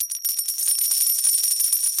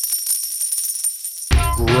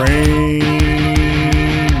Grainmaker.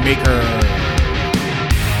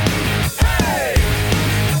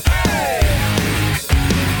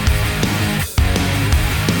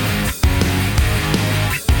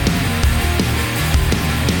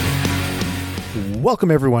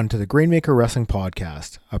 Welcome everyone to the Grainmaker Wrestling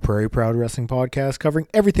Podcast, a Prairie Proud wrestling podcast covering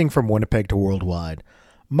everything from Winnipeg to worldwide.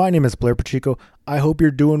 My name is Blair Pacheco. I hope you're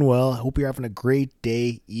doing well. I hope you're having a great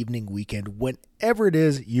day, evening, weekend, whenever it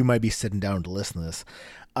is you might be sitting down to listen to this.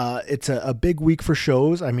 It's a big week for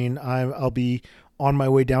shows. I mean, I'll be on my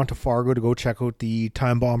way down to Fargo to go check out the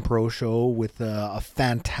Time Bomb Pro show with a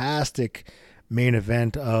fantastic main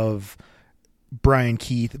event of Brian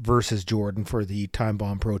Keith versus Jordan for the Time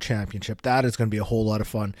Bomb Pro Championship. That is going to be a whole lot of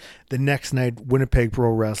fun. The next night, Winnipeg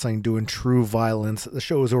Pro Wrestling doing True Violence. The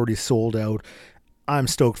show is already sold out. I'm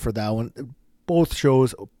stoked for that one. Both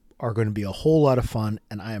shows are going to be a whole lot of fun,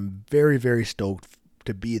 and I am very, very stoked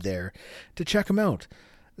to be there to check them out.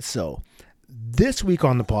 So, this week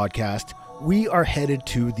on the podcast, we are headed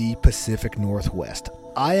to the Pacific Northwest.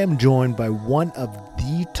 I am joined by one of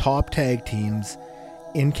the top tag teams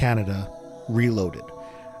in Canada, ReLoaded.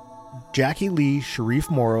 Jacky Lee, Shareef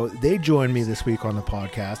Morrow, they joined me this week on the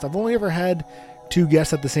podcast. I've only ever had two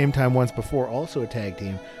guests at the same time once before, also a tag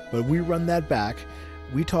team, but we run that back.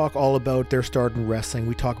 We talk all about their start in wrestling.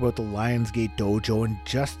 We talk about the Lions Gate Dojo and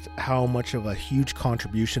just how much of a huge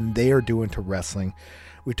contribution they are doing to wrestling.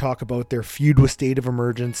 We talk about their feud with State of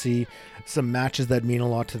Emergency, some matches that mean a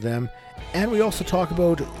lot to them, and we also talk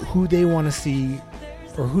about who they want to see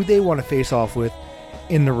or who they want to face off with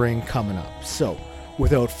in the ring coming up. So,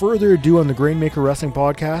 without further ado on the Grainmaker Wrestling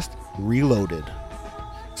Podcast, ReLoaded.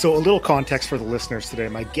 So, a little context for the listeners today.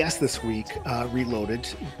 My guest this week,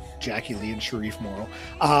 ReLoaded, Jacky Lee and Shareef Morrow.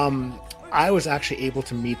 I was actually able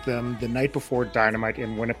to meet them the night before Dynamite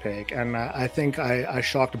in Winnipeg, and I think I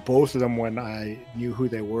shocked both of them when I knew who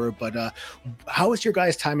they were. But how was your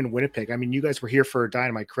guys' time in Winnipeg? I mean, you guys were here for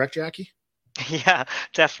Dynamite, correct, Jacky? Yeah,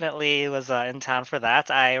 definitely was in town for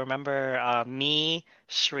that. I remember me,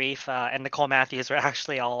 Shareef, and Nicole Matthews were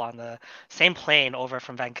actually all on the same plane over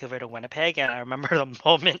from Vancouver to Winnipeg. And I remember the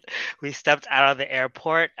moment we stepped out of the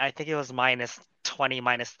airport. I think it was minus 20,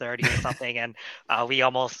 minus 30 or something, and we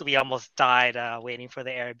almost died waiting for the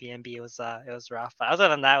Airbnb. It was rough. But other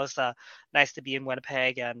than that, it was nice to be in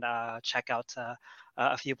Winnipeg and check out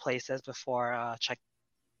a few places before checking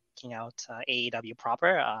out AEW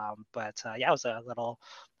proper. But yeah, it was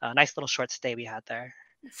a nice little short stay we had there.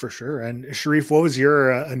 For sure. And Shareef, what was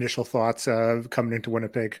your initial thoughts coming into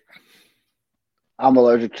Winnipeg? I'm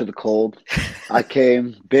allergic to the cold. I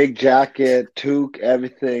came, big jacket, toque,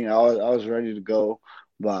 everything. I was ready to go.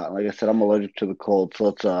 But like I said, I'm allergic to the cold. So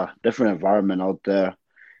it's a different environment out there.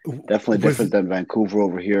 Definitely different than Vancouver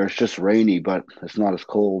over here. It's just rainy, but it's not as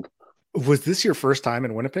cold. Was this your first time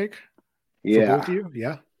in Winnipeg? Yeah. For both of you?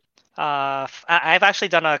 Yeah. I've actually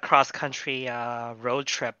done a cross-country road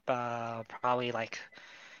trip probably like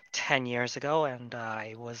 10 years ago, and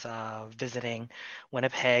I was visiting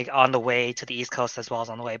Winnipeg on the way to the East Coast as well as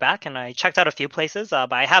on the way back, and I checked out a few places,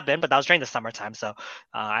 but I have been, but that was during the summertime, so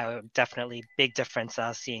I definitely big difference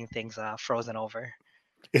seeing things frozen over.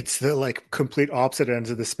 It's the like complete opposite ends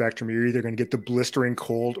of the spectrum. You're either going to get the blistering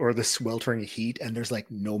cold or the sweltering heat, and there's like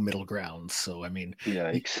no middle ground. So I mean,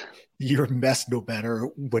 yikes. You're messed no matter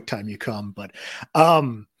what time you come. But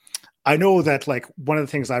I know that like one of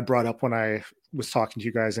the things I brought up when I was talking to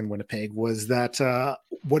you guys in Winnipeg was that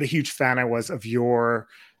what a huge fan I was of your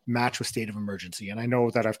match with State of Emergency. And I know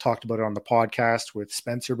that I've talked about it on the podcast with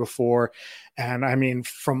Spencer before. And I mean,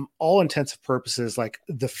 from all intents and purposes, like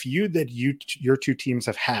the feud that your two teams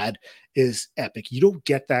have had is epic. You don't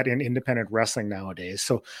get that in independent wrestling nowadays.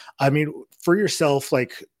 So, I mean, for yourself,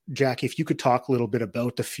 like Jacky, if you could talk a little bit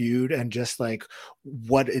about the feud and just like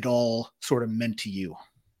what it all sort of meant to you.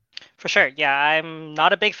 For sure. Yeah, I'm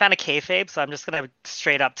not a big fan of kayfabe, so I'm just going to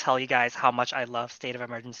straight up tell you guys how much I love State of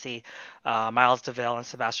Emergency. Miles DeVille and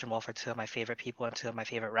Sebastian Wolf are two of my favorite people and two of my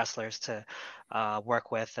favorite wrestlers to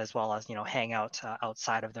work with, as well as, hang out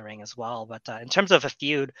outside of the ring as well. But in terms of a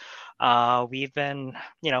feud, we've been,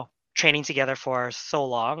 training together for so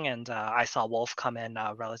long, and I saw Wolf come in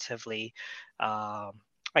relatively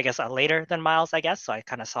later than Miles, so I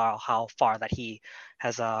kind of saw how far that he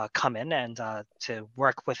has come in, and to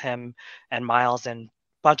work with him and Miles in a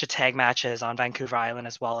bunch of tag matches on Vancouver Island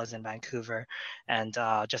as well as in Vancouver, and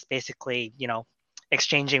just basically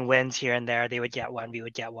exchanging wins here and there. They would get one, we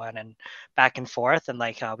would get one, and back and forth, and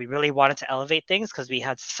we really wanted to elevate things because we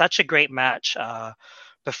had such a great match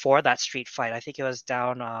before that street fight. I think it was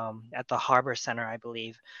down at the Harbor Center, I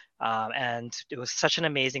believe, and it was such an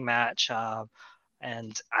amazing match.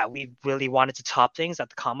 And we really wanted to top things at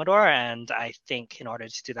the Commodore, and I think in order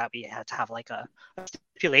to do that, we had to have like a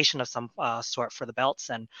stipulation of some sort for the belts.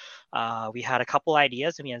 And we had a couple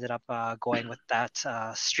ideas, and we ended up going with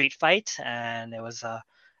that street fight, and it was a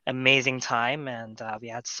amazing time. And we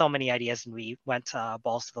had so many ideas, and we went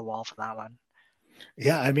balls to the wall for that one.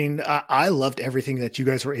 Yeah, I mean, I loved everything that you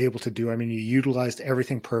guys were able to do. I mean, you utilized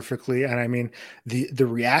everything perfectly, and I mean, the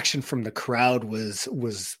reaction from the crowd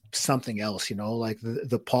was something else. You know, like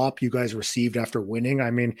the pop you guys received after winning.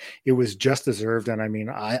 I mean, it was just deserved, and I mean,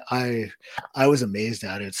 I was amazed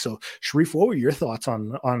at it. So, Shareef, what were your thoughts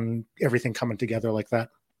on everything coming together like that?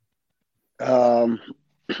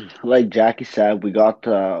 Like Jacky said, we got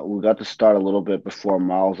to start a little bit before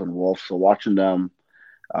Miles and Wolf. So watching them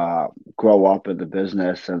grow up in the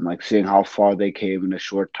business and like seeing how far they came in a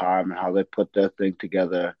short time and how they put their thing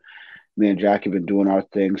together. Me and Jacky have been doing our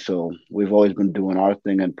thing, so we've always been doing our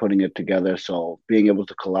thing and putting it together. So being able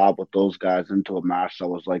to collab with those guys into a match that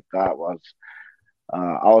was like that was,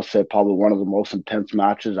 I would say, probably one of the most intense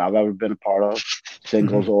matches I've ever been a part of,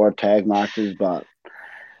 singles or tag matches. But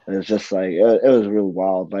it's just like it was really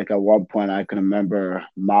wild. Like at one point, I can remember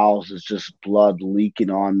Miles is just blood leaking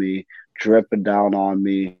on me, dripping down on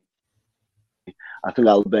me. I think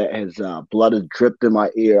a little bit his blood has dripped in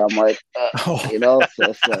my ear. I'm like, Oh,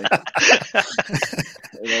 so it's like, like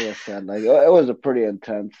I said, like it was a pretty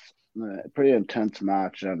intense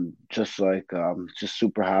match, and just like just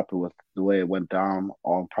super happy with the way it went down.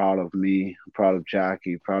 All proud of me, proud of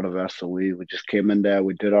Jacky, proud of SOE. We just came in there,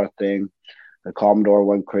 we did our thing. The Commodore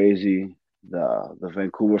went crazy. The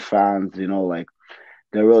Vancouver fans, like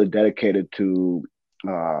they're really dedicated to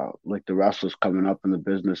like the wrestlers coming up in the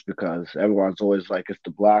business, because everyone's always like, it's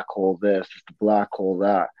the black hole this, it's the black hole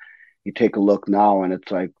that. You take a look now and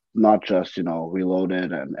it's like not just,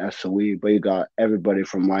 ReLoaded and SOE, but you got everybody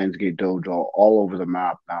from Lions Gate Dojo all over the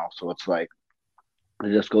map now. So it's like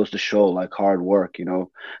it just goes to show like hard work,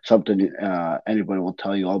 something anybody will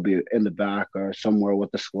tell you. I'll be in the back or somewhere with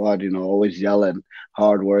the squad, always yelling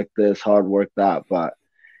hard work this, hard work that. But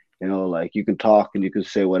like you can talk and you can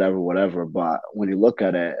say whatever. But when you look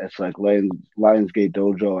at it, it's like Lionsgate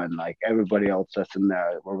Dojo and like everybody else that's in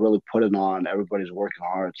there, we're really putting on. Everybody's working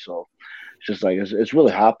hard. So it's just like, it's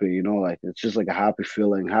really happy, like it's just like a happy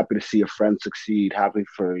feeling, happy to see a friend succeed, happy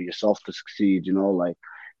for yourself to succeed, like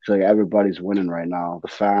it's like everybody's winning right now. The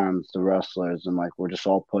fans, the wrestlers, and like we're just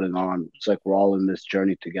all putting on. It's like we're all in this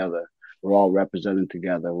journey together. We're all representing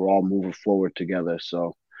together. We're all moving forward together.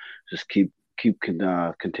 So just keep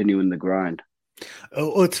continuing the grind.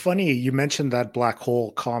 Oh, it's funny you mentioned that black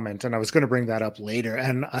hole comment, and I was going to bring that up later.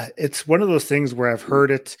 And it's one of those things where I've heard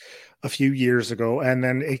it a few years ago, and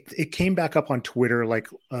then it came back up on Twitter like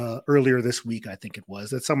earlier this week, I think it was,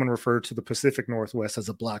 that someone referred to the Pacific Northwest as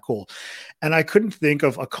a black hole. And I couldn't think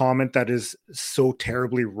of a comment that is so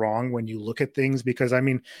terribly wrong when you look at things, because I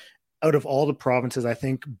mean, out of all the provinces, I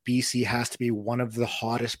think BC has to be one of the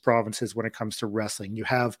hottest provinces when it comes to wrestling. You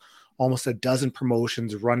have almost a dozen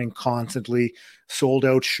promotions running constantly, sold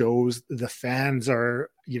out shows. The fans are,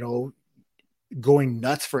 going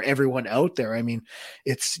nuts for everyone out there. I mean,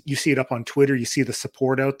 you see it up on Twitter, you see the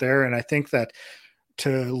support out there. And I think that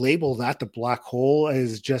to label that the black hole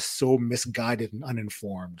is just so misguided and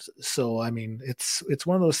uninformed. So, I mean, it's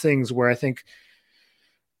one of those things where I think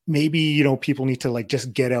maybe, people need to like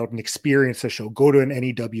just get out and experience the show, go to an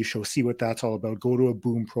NEW show, see what that's all about, go to a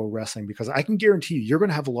Boom Pro Wrestling, because I can guarantee you're going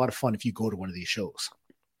to have a lot of fun if you go to one of these shows.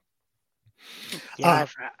 Yeah,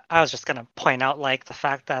 I was just gonna point out like the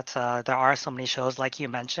fact that there are so many shows like you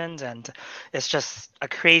mentioned, and it's just a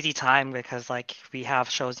crazy time because like we have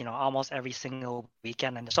shows, almost every single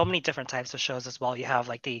weekend, and there's so many different types of shows as well. You have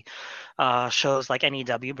like the shows like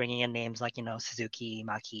NEW bringing in names like Suzuki,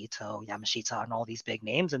 Makito, Yamashita, and all these big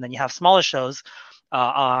names, and then you have smaller shows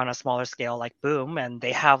on a smaller scale like Boom, and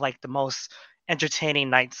they have like the most entertaining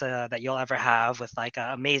nights that you'll ever have with like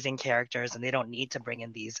amazing characters, and they don't need to bring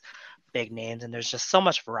in these big names, and there's just so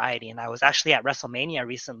much variety. And I was actually at WrestleMania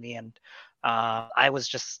recently, and I was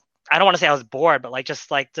just, I don't want to say I was bored, but like just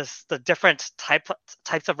the different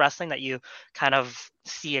types of wrestling that you kind of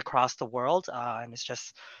see across the world, and it's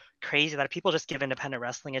just crazy that people just give independent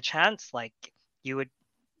wrestling a chance. Like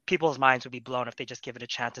people's minds would be blown if they just give it a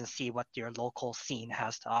chance and see what your local scene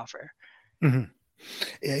has to offer. Mm-hmm.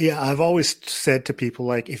 Yeah, I've always said to people,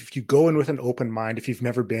 like, if you go in with an open mind, if you've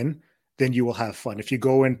never been, then you will have fun. If you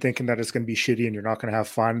go in thinking that it's going to be shitty and you're not going to have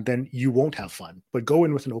fun, then you won't have fun. But go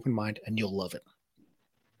in with an open mind and you'll love it.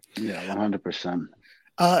 Yeah, 100%.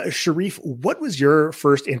 Shareef, what was your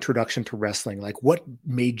first introduction to wrestling? Like, what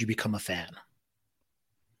made you become a fan?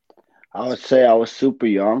 I would say I was super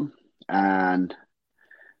young, and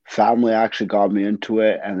family actually got me into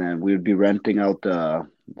it, and then we'd be renting out the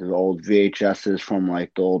old VHSs from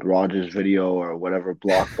like the old Rogers Video or whatever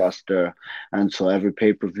Blockbuster, and so every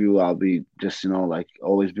pay-per-view I'll be just like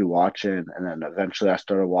always be watching, and then eventually I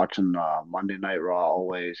started watching Monday Night Raw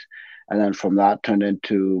always, and then from that turned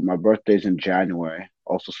into my birthday's in January.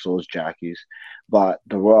 Also, so is Jacky's, but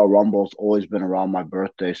the Royal Rumble's always been around my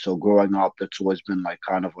birthday. So growing up, that's always been like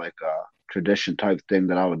kind of like a tradition type thing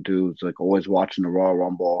that I would do. It's like always watching the Royal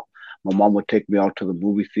Rumble. My mom would take me out to the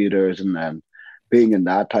movie theaters, and then being in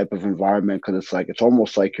that type of environment, because it's like it's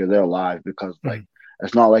almost like you're there live, because like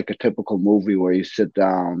it's not like a typical movie where you sit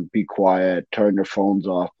down, be quiet, turn your phones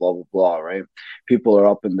off, blah blah blah, right? People are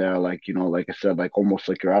up in there, like like I said, like almost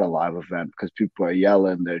like you're at a live event, because people are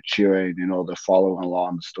yelling, they're cheering, they're following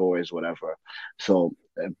along the stories, whatever. So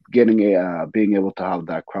being able to have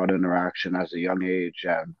that crowd interaction as a young age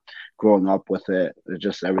and growing up with it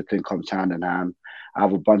just everything comes hand in hand. I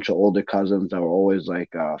have a bunch of older cousins that were always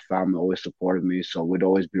like family, always supported me, so we'd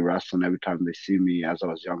always be wrestling every time they see me as I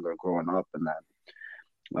was younger growing up. And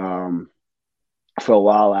then for a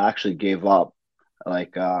while I actually gave up.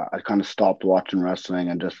 Like I kind of stopped watching wrestling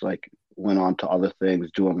and just like went on to other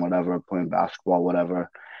things, doing whatever, playing basketball, whatever.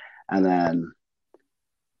 And then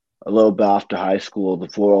a little bit after high school, the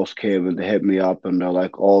Voros came and they hit me up and they're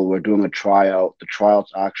like, "Oh, we're doing a tryout. The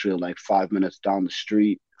tryout's actually like 5 minutes down the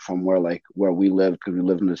street from where we live, because we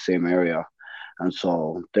live in the same area." And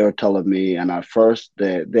so they were telling me, and at first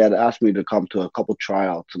they had asked me to come to a couple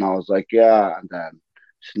tryouts, and I was like, "Yeah," and then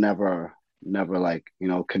just never like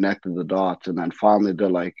connected the dots. And then finally they're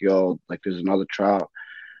like, "Yo, like there's another tryout,"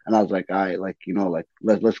 and I was like, "I like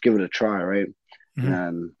let's give it a try, right?" Mm-hmm.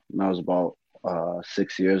 And that was about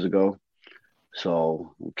 6 years ago.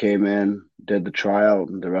 So we came in, did the tryout,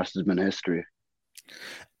 and the rest has been history.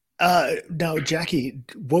 Now, Jacky,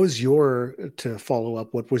 to follow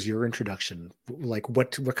up, what was your introduction? Like,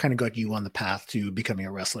 what kind of got you on the path to becoming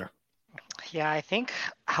a wrestler? Yeah, I think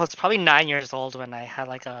I was probably 9 years old when I had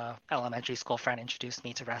like a elementary school friend introduced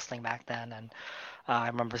me to wrestling back then, and I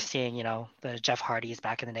remember seeing the Jeff Hardys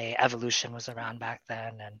back in the day. Evolution was around back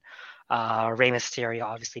then, and Rey Mysterio,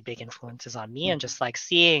 obviously big influences on me, and just like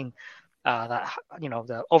seeing that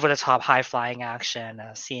the over the top high flying action,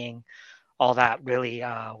 seeing all that really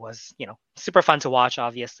was super fun to watch,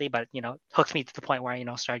 obviously, but hooked me to the point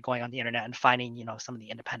where started going on the internet and finding some of the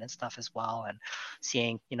independent stuff as well, and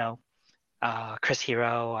seeing Chris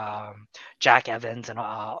Hero, Jack Evans, and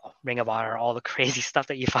Ring of Honor, all the crazy stuff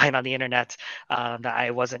that you find on the internet that I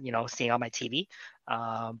wasn't, seeing on my TV.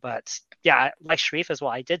 But yeah, like Shareef as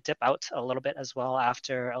well, I did dip out a little bit as well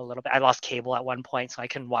after a little bit. I lost cable at one point, so I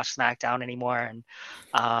couldn't watch SmackDown anymore. And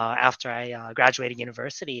after I graduated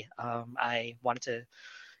university, I wanted to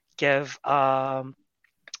give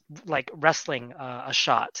like wrestling a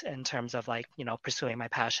shot in terms of like pursuing my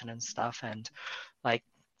passion and stuff, and like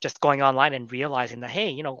just going online and realizing that,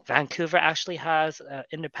 hey, Vancouver actually has an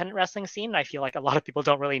independent wrestling scene. I feel like a lot of people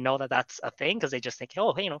don't really know that that's a thing, because they just think,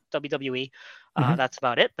 oh, hey, WWE, that's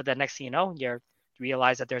about it. But then next thing you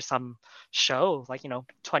realize that there's some show like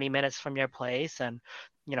 20 minutes from your place. And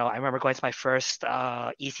I remember going to my first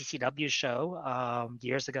ECCW show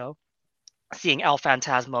years ago, seeing El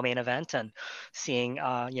Phantasmo main event, and seeing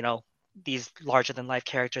these larger than life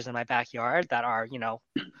characters in my backyard that are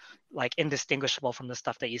like indistinguishable from the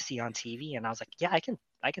stuff that you see on TV. And I was like, yeah, I can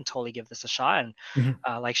totally give this a shot. And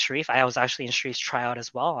like Shareef, I was actually in Shareef's tryout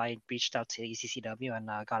as well. I reached out to ECCW and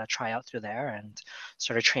got a tryout through there and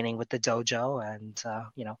started training with the dojo. And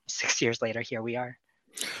 6 years later, here we are.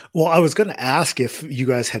 Well, I was going to ask if you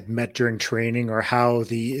guys had met during training, or how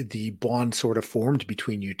the bond sort of formed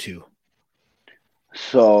between you two.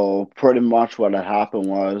 So pretty much what had happened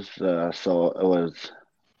was, so it was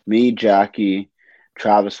me, Jacky,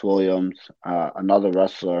 Travis Williams, another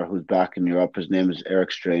wrestler who's back in Europe. His name is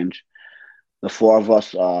Eric Strange. The four of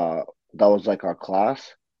us, that was like our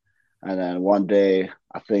class. And then one day,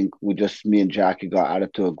 I think me and Jacky got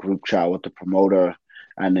added to a group chat with the promoter.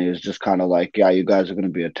 And he was just kind of like, yeah, you guys are going to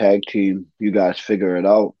be a tag team. You guys figure it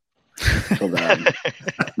out. So then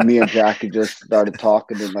me and Jacky just started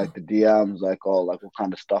talking in like the DMs, like, oh, like what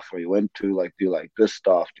kind of stuff are you into? Like, do you like this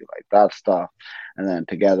stuff? Do you like that stuff? And then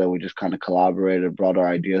together we just kind of collaborated, brought our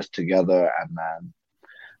ideas together, and then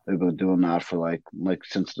we've been doing that for like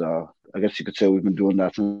since I guess you could say we've been doing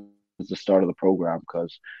that since the start of the program,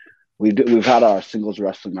 because we've had our singles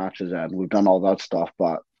wrestling matches and we've done all that stuff,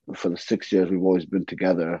 but for the 6 years we've always been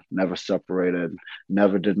together, never separated,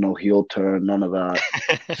 never did no heel turn, none of that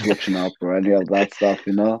switching up or any of that stuff.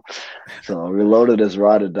 So ReLoaded is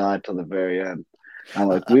ride or die till the very end. And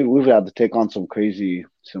like we've had to take on some crazy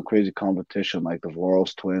competition like the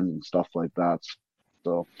Voros twins and stuff like that.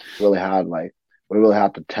 So we really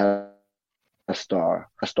had to test our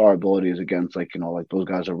abilities against like like those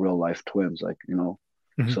guys are real life twins, like Mhm.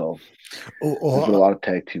 So there's been a Oh, lot of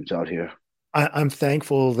tag teams out here. I'm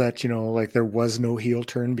thankful that, like there was no heel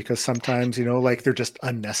turn because sometimes, like they're just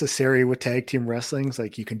unnecessary with tag team wrestlings.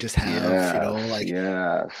 Like you can just have, Yes, like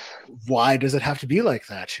yes. why does it have to be like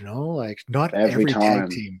that? Like not Every every tag time.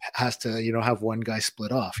 team has to, have one guy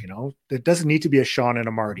split off. It doesn't need to be a Sean and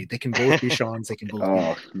a Marty. They can both be Seans, they can both be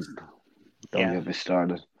Oh, Martys. don't Yeah. get me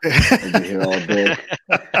started. We'll be here all day.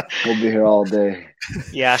 We'll be here all day.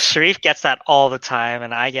 Yeah, Shareef gets that all the time,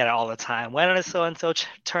 and I get it all the time. When is so and so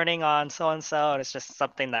turning on so and so? And it's just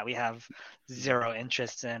something that we have zero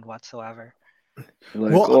interest in whatsoever.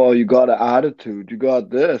 Like, Well, oh, you got an attitude. You got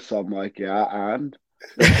this. I'm like, yeah, and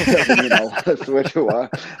doesn't mean I want to switch it.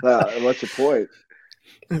 What's your point?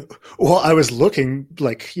 Well, I was looking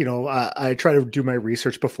like, I try to do my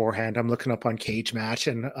research beforehand. I'm looking up on Cage Match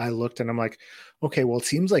and I looked and I'm like, okay, well, it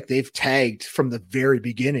seems like they've tagged from the very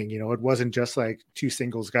beginning. It wasn't just like two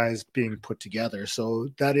singles guys being put together. So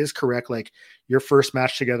that is correct. Like your first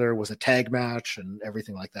match together was a tag match and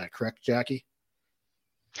everything like that. Correct, Jacky?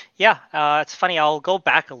 Yeah, it's funny. I'll go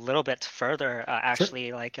back a little bit further. Sure.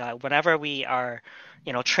 Actually, like whenever we are,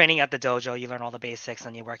 training at the dojo, you learn all the basics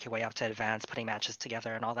and you work your way up to advanced, putting matches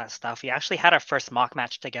together and all that stuff. We actually had our first mock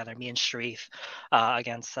match together, me and Shareef,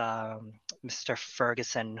 against Mr.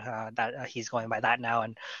 Ferguson. That he's going by that now,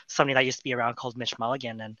 and somebody that used to be around called Mitch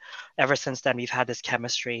Mulligan. And ever since then, we've had this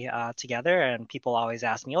chemistry together. And people always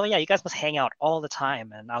ask me, "Oh yeah, you guys must hang out all the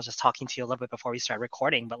time." And I was just talking to you a little bit before we started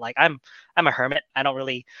recording, but like I'm a hermit. I don't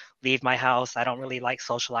really leave my house. I don't really like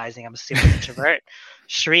socializing. I'm a super introvert.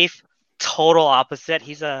 Shareef, total opposite.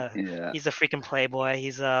 Yeah. He's a freaking playboy.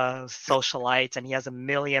 He's a socialite and he has a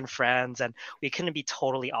million friends. And we couldn't be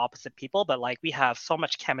totally opposite people, but like we have so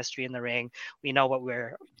much chemistry in the ring. We know what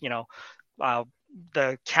uh,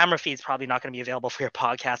 the camera feed's probably not going to be available for your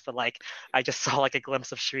podcast, but like I just saw like a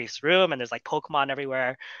glimpse of Shareef's room and there's like Pokemon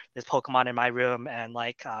everywhere. There's Pokemon in my room and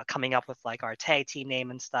like coming up with like our tag team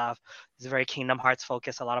name and stuff. It's very Kingdom Hearts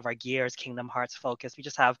focused. A lot of our gear is Kingdom Hearts focused. We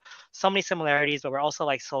just have so many similarities, but we're also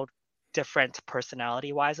like so different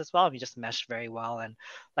personality wise as well. We just meshed very well. And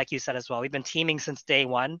like you said as well, we've been teaming since day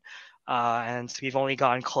one. And so we've only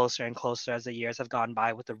gotten closer and closer as the years have gone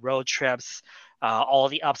by with the road trips, all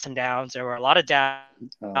the ups and downs. There were a lot of downs,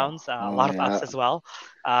 a Oh lot of yeah. ups as well.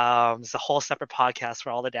 It's a whole separate podcast for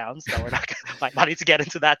all the downs, so we're not gonna, might not need to get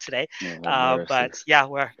into that today. Oh, mercy. But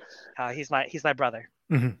yeah, he's my brother.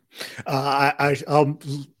 Mm-hmm. I'll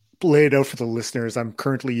lay it out for the listeners. I'm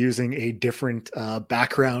currently using a different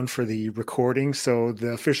background for the recording, so the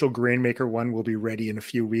official Grainmaker one will be ready in a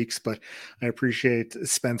few weeks. But I appreciate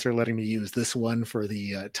Spencer letting me use this one for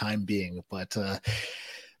the time being. But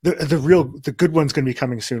the good one's going to be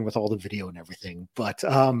coming soon with all the video and everything. But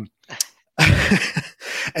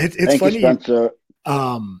it's Thank funny. you, Spencer.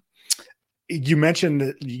 You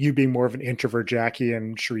mentioned you being more of an introvert, Jacky,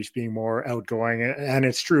 and Shareef being more outgoing. And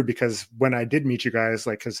it's true because when I did meet you guys,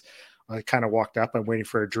 like, because I kind of walked up, I'm waiting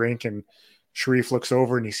for a drink, and Shareef looks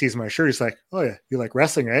over and he sees my shirt. He's like, "Oh, yeah, you like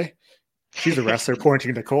wrestling, eh?" She's a wrestler,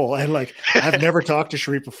 pointing to Cole. And like, I've never talked to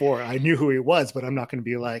Shareef before. I knew who he was, but I'm not going to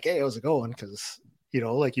be like, "Hey, how's it going?" Because,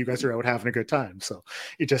 like, you guys are out having a good time. So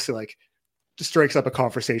it just strikes up a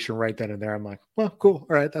conversation right then and there. I'm like, well, cool.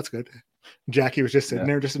 All right, that's good. Jacky was just sitting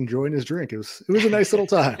there, just enjoying his drink. It was a nice little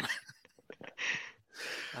time.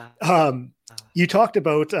 You talked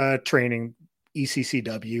about training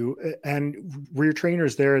ECCW, and were your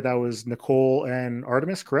trainers there? That was Nicole and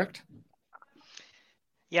Artemis, correct?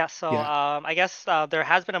 Yeah, so Yeah. I guess there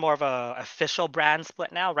has been a more of a official brand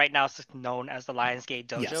split now. Right now, it's just known as the Lions Gate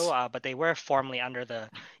Dojo, Yes. but they were formerly under the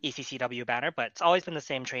ECCW banner. But it's always been the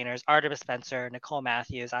same trainers: Artemis Spencer, Nicole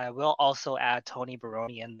Matthews. I will also add Tony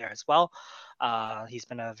Baroni in there as well. He's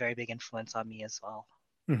been a very big influence on me as well.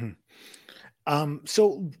 Mm-hmm.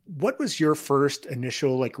 So what was your first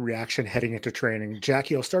initial like reaction heading into training?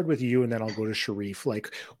 Jacky, I'll start with you and then I'll go to Shareef.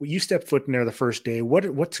 Like when you stepped foot in there the first day,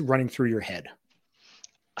 what's running through your head?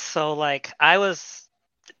 So like I was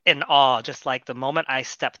in awe just like the moment I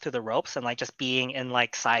stepped through the ropes and like just being in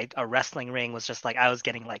like side a wrestling ring was just like I was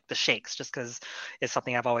getting like the shakes just because it's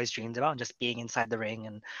something I've always dreamed about and just being inside the ring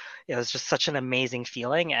and it was just such an amazing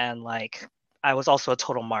feeling and like I was also a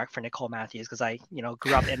total mark for Nicole Matthews because I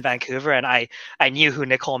grew up in Vancouver and I knew who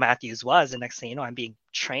Nicole Matthews was and next thing you know I'm being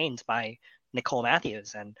trained by Nicole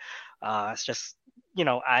Matthews and it's just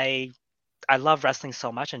I love wrestling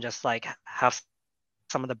so much and just like have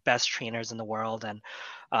some of the best trainers in the world and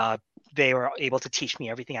they were able to teach me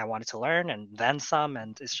everything I wanted to learn and then some.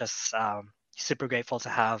 And it's just super grateful to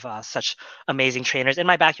have such amazing trainers in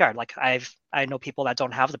my backyard. Like I know people that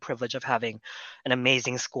don't have the privilege of having an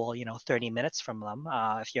amazing school, 30 minutes from them.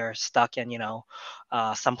 If you're stuck in,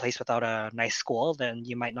 someplace without a nice school, then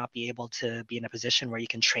you might not be able to be in a position where you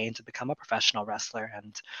can train to become a professional wrestler.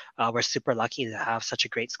 And we're super lucky to have such a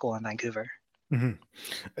great school in Vancouver.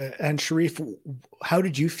 Mm-hmm. And Shareef, how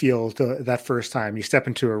did you feel that first time you step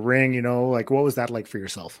into a ring? Like what was that like for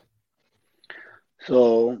yourself?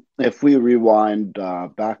 So if we rewind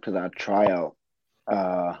back to that tryout,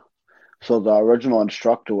 so the original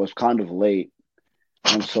instructor was kind of late,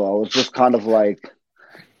 and so I was just kind of like,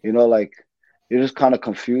 like you're just kind of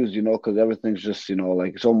confused, because everything's just,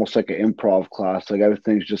 like it's almost like an improv class. Like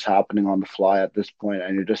everything's just happening on the fly at this point,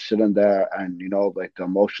 and you're just sitting there, and like the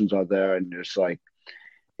emotions are there, and you're just like,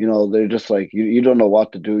 they're just like you don't know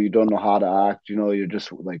what to do, you don't know how to act, you're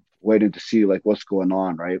just like waiting to see like what's going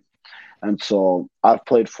on, right? And so I've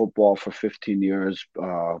played football for 15 years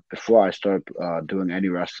before I started doing any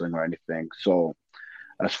wrestling or anything. So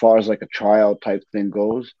as far as like a tryout type thing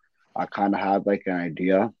goes, I kind of had like an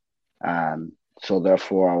idea. And so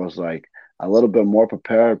therefore I was like a little bit more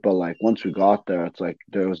prepared. But like once we got there, it's like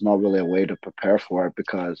there was not really a way to prepare for it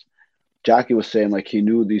because Jacky was saying like he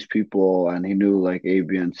knew these people and he knew like A,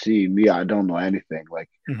 B, and C. Me, I don't know anything.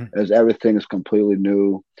 Like Mm-hmm. as everything is completely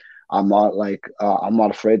new. I'm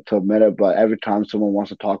not afraid to admit it, but every time someone wants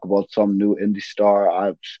to talk about some new indie star,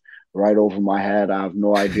 I've right over my head. I have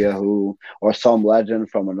no idea who, or some legend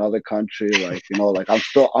from another country. Like like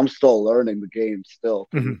I'm still learning the game still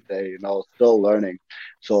to Mm-hmm. this day. Still learning.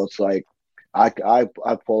 So it's like I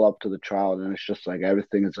pull up to the trial and it's just like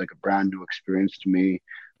everything is like a brand new experience to me.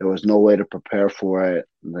 There was no way to prepare for it.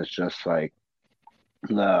 And it's just like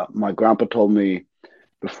my grandpa told me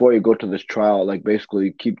before you go to this trial, like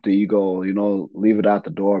basically keep the ego, leave it at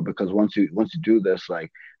the door because once you do this,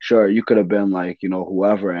 like sure you could have been like,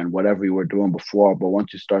 whoever and whatever you were doing before, but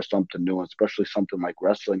once you start something new, especially something like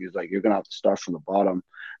wrestling, is like you're gonna have to start from the bottom.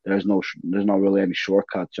 There's not really any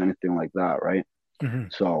shortcuts or anything like that, right? Mm-hmm.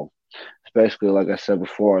 So it's basically like I said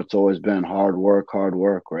before, it's always been hard work,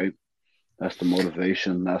 right? That's the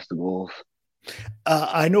motivation, that's the goals.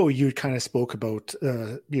 I know you kind of spoke about,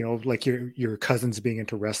 like your cousins being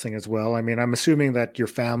into wrestling as well. I mean, I'm assuming that your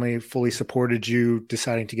family fully supported you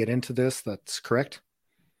deciding to get into this. That's correct.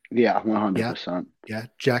 Yeah, Yeah, 100%. yeah.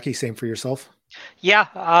 Jacky, same for yourself. Yeah,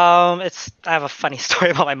 I have a funny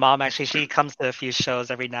story about my mom actually. She comes to a few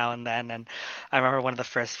shows every now and then, and I remember one of the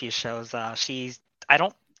first few shows. I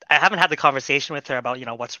don't, I haven't had the conversation with her about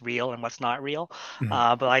what's real and what's not real. Mm-hmm.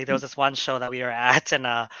 But like there was this one show that we were at, and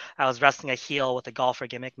I was wrestling a heel with a golfer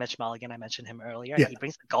gimmick, Mitch Mulligan. I mentioned him earlier, and Yeah. he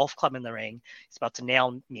brings a golf club in the ring. He's about to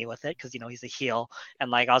nail me with it because he's a heel.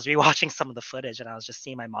 And like I was rewatching some of the footage, and I was just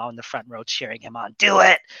seeing my mom in the front row cheering him on. Do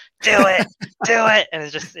it, do it, do it, and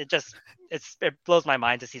it blows my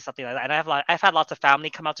mind to see something like that. And I've had lots of family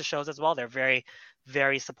come out to shows as well. They're very,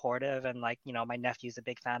 very supportive. And like, my nephew's a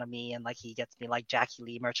big fan of me, and like he gets me like Jackie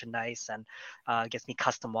Lee merchandise and gets me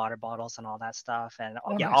custom water bottles and all that stuff. And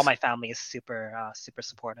Oh, yeah, all nice. my family is super, super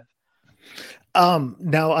supportive.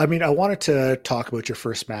 Now, I mean, I wanted to talk about your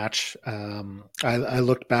first match. I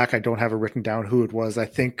looked back. I don't have it written down who it was. I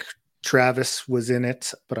think Travis was in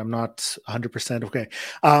it, but I'm not 100% okay.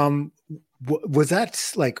 Was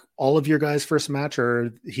that like all of your guys' first match,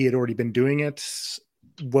 or he had already been doing it?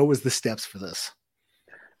 What was the steps for this?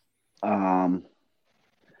 Um,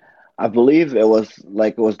 I believe it was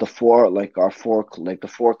the four like our four like the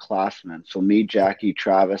four classmen. So me, Jacky,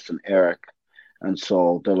 Travis, and Eric. And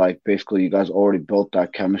so they're like basically you guys already built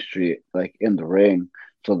that chemistry like in the ring.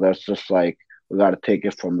 So there's just like we got to take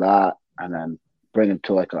it from that and then bring it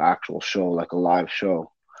to like an actual show, like a live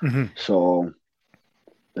show. Mm-hmm. So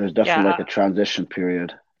there's definitely Yeah, like a transition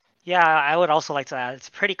period. Yeah, I would also like to add it's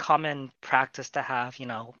pretty common practice to have,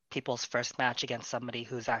 people's first match against somebody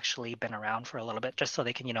who's actually been around for a little bit, just so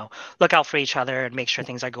they can, look out for each other and make sure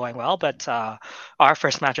things are going well. But our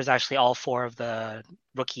first match was actually all four of the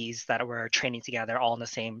rookies that were training together, all in the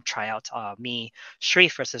same tryout. Me,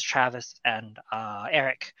 Shareef versus Travis and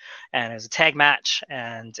Eric, and it was a tag match,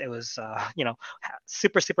 and it was,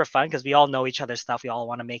 super super fun because we all know each other's stuff. We all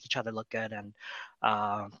want to make each other look good, and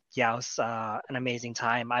yeah, it was an amazing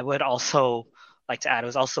time. I would also like to add it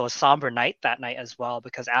was also a somber night that night as well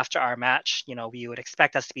because after our match, we would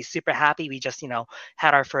expect us to be super happy. We just,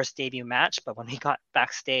 had our first debut match, but when we got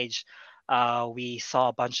backstage, we saw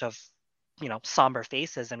a bunch of somber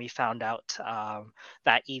faces, and we found out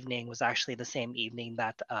that evening was actually the same evening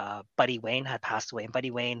that Buddy Wayne had passed away. And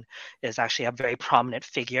Buddy Wayne is actually a very prominent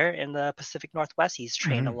figure in the Pacific Northwest. He's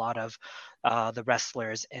trained a lot of the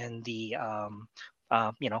wrestlers in the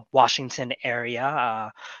Washington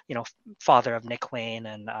area, father of Nick Wayne,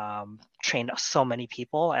 and trained so many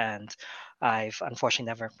people. And I've unfortunately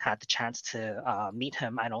never had the chance to meet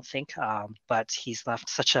him, I don't think, but he's left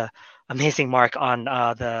such a amazing mark on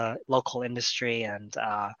the local industry, and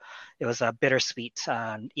it was a bittersweet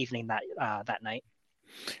evening that night.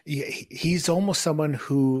 Yeah, he's almost someone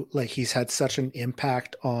who, like, he's had such an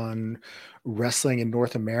impact on wrestling in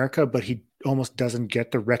North America, but he almost doesn't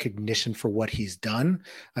get the recognition for what he's done.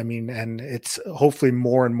 I mean, and it's hopefully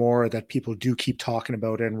more and more that people do keep talking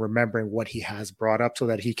about it and remembering what he has brought up so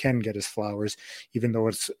that he can get his flowers, even though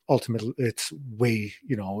it's ultimately, it's way,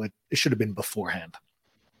 it should have been beforehand.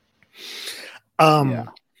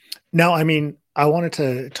 Now, I mean, I wanted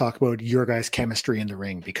to talk about your guys' chemistry in the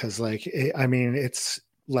ring because, like, it's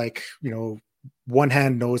like, one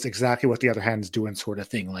hand knows exactly what the other hand is doing, sort of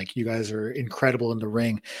thing. Like, you guys are incredible in the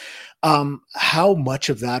ring. How much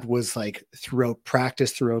of that was like throughout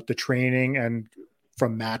practice, throughout the training, and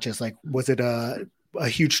from matches? Like, was it a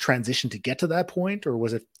huge transition to get to that point, or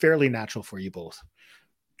was it fairly natural for you both?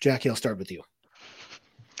 Jacky, I'll start with you.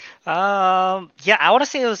 Yeah, I want to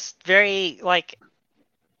say it was very, like,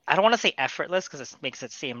 I don't want to say effortless because it makes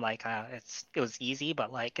it seem like it was easy,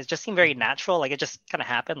 but like it just seemed very natural. Like it just kind of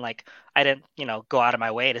happened. Like I didn't, go out of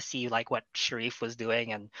my way to see like what Shareef was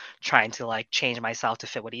doing and trying to like change myself to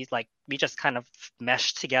fit what he's like. We just kind of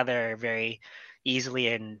meshed together very easily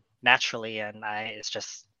and naturally, and it's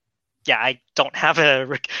just. Yeah, I don't have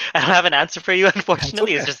an answer for you,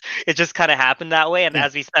 unfortunately. Okay. It just kind of happened that way, and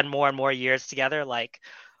as we spend more and more years together, like.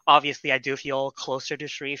 Obviously, I do feel closer to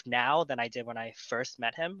Shareef now than I did when I first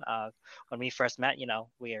met him. When we first met,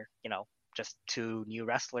 we're, just two new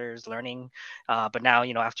wrestlers learning. But now,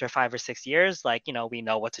 after 5 or 6 years, like, we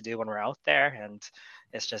know what to do when we're out there, and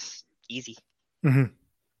it's just easy. Mm-hmm.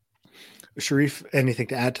 Shareef, anything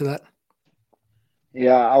to add to that?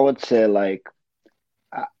 Yeah, I would say like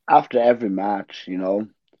after every match,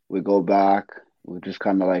 we go back, we just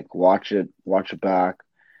kind of like watch it back.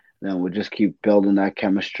 Then we just keep building that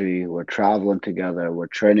chemistry. We're traveling together. We're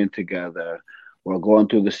training together. We're going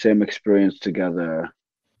through the same experience together.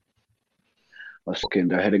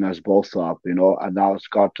 They're hitting us both up, and now it's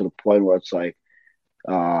got to the point where it's like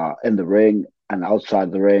in the ring and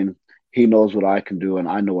outside the ring, he knows what I can do and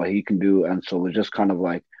I know what he can do. And so we're just kind of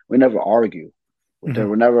like, we never argue.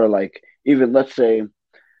 We're never like, even let's say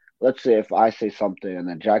if I say something and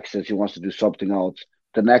then Jack says he wants to do something else,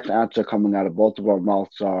 the next answer coming out of both of our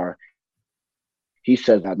mouths are, he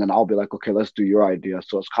says that, and then I'll be like, okay, let's do your idea.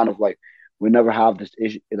 So it's kind of like we never have this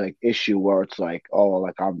issue where it's like, oh,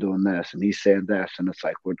 like I'm doing this and he's saying this, and it's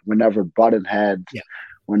like we're never butting heads. Yeah.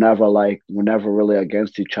 We're never really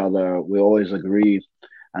against each other. We always agree,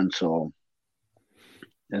 and so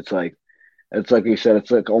it's like you said,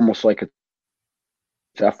 it's like almost like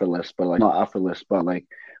it's effortless, but like not effortless, but like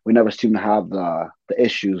we never seem to have the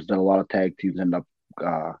issues that a lot of tag teams end up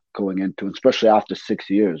going into, especially after 6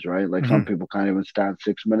 years, right? Like some people can't even stand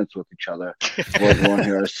 6 minutes with each other. We're going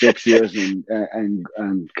here 6 years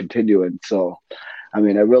and continuing. So, I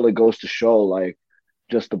mean, it really goes to show like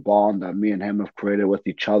just the bond that me and him have created with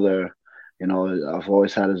each other. I've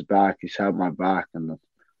always had his back. He's had my back, and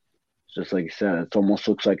it's just like you said, it almost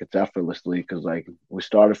looks like it's effortlessly because like we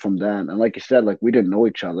started from then, and like you said, like we didn't know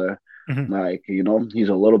each other. Like he's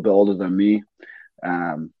a little bit older than me.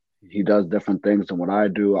 He does different things than what I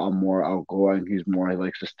do. I'm more outgoing. He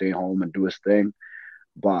likes to stay home and do his thing.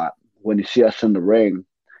 But when you see us in the ring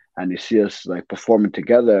and you see us like performing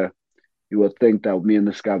together, you would think that me and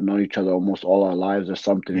this guy have known each other almost all our lives or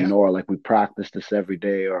something, or like we practice this every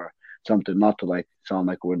day or something, not to like sound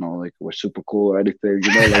like we're super cool or anything,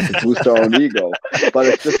 like to boost our own ego. But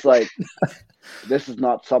it's just like, this is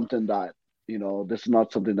not something that, this is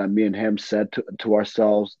not something that me and him said to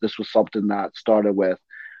ourselves. This was something that started with,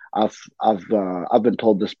 I've been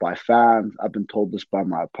told this by fans. I've been told this by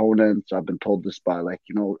my opponents. I've been told this by like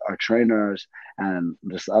our trainers and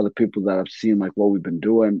just other people that have seen like what we've been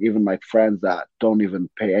doing. Even like friends that don't even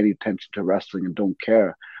pay any attention to wrestling and don't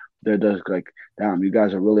care. They're just like, damn, you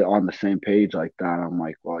guys are really on the same page like that. I'm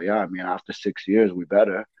like, well, yeah. I mean, after 6 years, we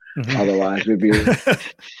better. Otherwise, we'd be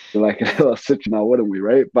like a situation now, wouldn't we?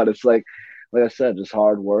 Right? But it's like I said, just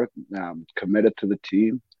hard work. Committed to the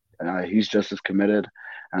team. He's just as committed.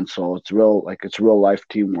 And so it's real life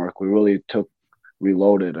teamwork. We really took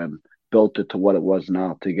ReLoaded and built it to what it was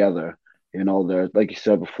now together. There, like you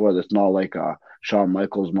said before, there's not like a Shawn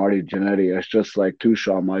Michaels, Marty Jannetty. It's just like two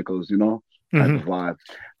Shawn Michaels, type of Mhm. vibe.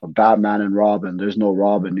 A Batman and Robin. There's no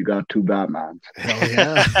Robin. You got two Batmans. Hell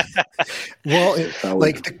yeah. Well, That's how we,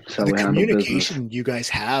 like that's how the we handle business. communication you guys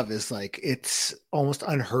have is like it's almost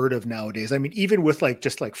unheard of nowadays. I mean, even with like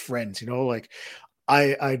just like friends, like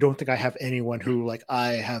I don't think I have anyone who like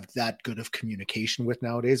I have that good of communication with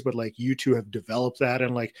nowadays, but like you two have developed that,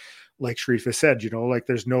 and like Shareef has said, like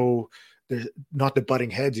there's not the butting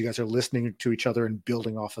heads. You guys are listening to each other and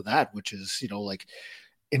building off of that, which is like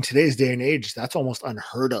in today's day and age, that's almost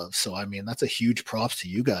unheard of. So I mean, that's a huge props to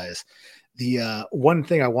you guys. The one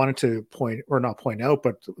thing I wanted to point or not point out,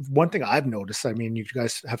 but one thing I've noticed, I mean, you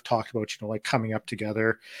guys have talked about, like coming up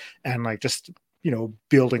together and like just,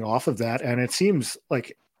 building off of that. And it seems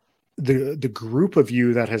like the group of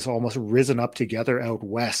you that has almost risen up together out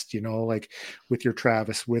west, like with your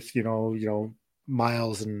Travis, with,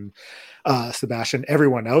 Miles and Sebastian,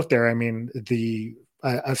 everyone out there. I mean,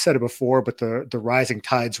 I've said it before, but the rising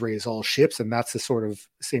tides raise all ships, and that's the sort of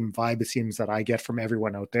same vibe it seems that I get from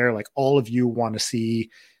everyone out there. Like all of you want to see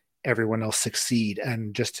everyone else succeed,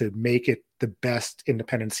 and just to make it the best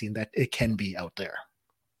independent scene that it can be out there.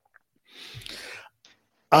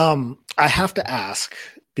 I have to ask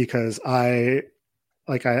because I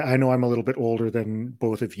know I'm a little bit older than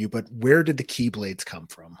both of you, but where did the Keyblades come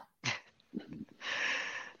from?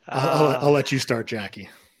 I'll let you start, Jacky.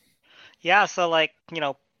 Yeah, so like,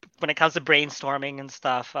 when it comes to brainstorming and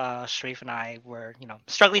stuff, Shareef and I were,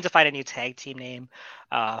 struggling to find a new tag team name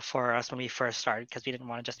for us when we first started, because we didn't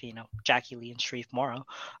want to just be, Jacky Lee and Shareef Morrow.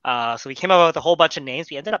 So we came up with a whole bunch of names.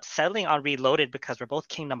 We ended up settling on ReLoaded because we're both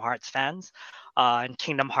Kingdom Hearts fans. And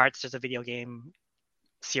Kingdom Hearts, there's a video game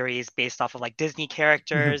series based off of like Disney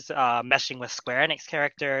characters, meshing with Square Enix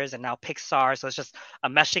characters, and now Pixar. So it's just a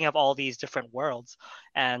meshing of all these different worlds,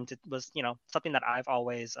 and it was something that I've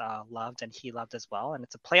always loved and he loved as well. And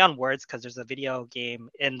it's a play on words because there's a video game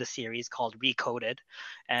in the series called Recoded,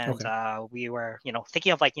 and we were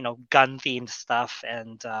thinking of like gun themed stuff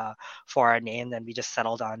and for our name, then we just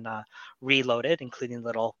settled on Reloaded, including the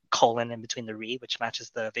little colon in between the re, which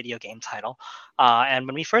matches the video game title. And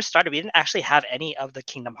when we first started, we didn't actually have any of the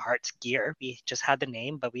Kingdom Hearts gear. We just had the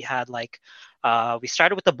name, but we had like we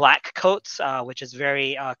started with the black coats, which is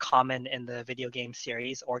very common in the video game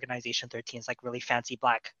series. Organization 13 is like really fancy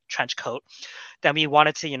black trench coat. Then we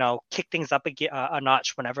wanted to kick things up a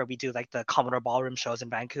notch whenever we do like the Commodore Ballroom shows in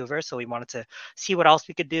Vancouver. So we wanted to see what else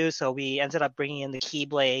we could do. So we ended up bringing in the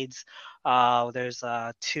Keyblades.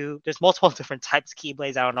 There's multiple different types of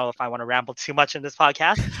Keyblades. I don't know if I want to ramble too much in this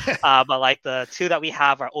podcast, but like the two that we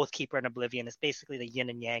have are Oathkeeper and Oblivion. Is basically the yin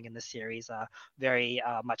and yang in the series, very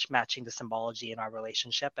much matching the symbology in our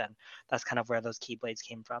relationship, and that's kind of where those Keyblades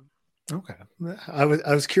came from. Okay. I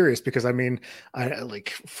was curious because I mean, I like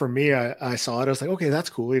for me, I saw it. I was like, okay, that's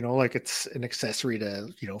cool. Like it's an accessory to,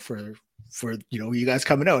 for you guys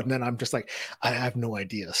coming out. And then I'm just like, I have no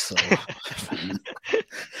idea. So,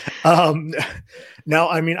 now,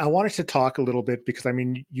 I mean, I wanted to talk a little bit because I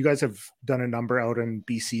mean, you guys have done a number out in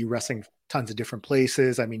BC wrestling tons of different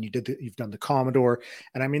places. I mean, you've done the Commodore,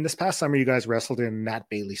 and I mean, this past summer you guys wrestled in Nat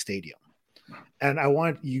Bailey Stadium, and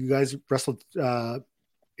you guys wrestled,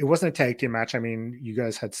 it wasn't a tag team match. I mean, you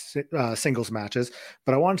guys had singles matches,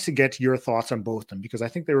 but I wanted to get your thoughts on both of them because I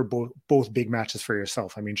think they were both big matches for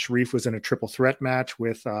yourself. I mean, Shareef was in a triple threat match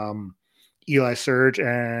with Eli Surge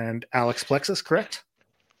and Alex Plexus, correct?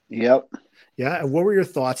 Yep. Yeah. And what were your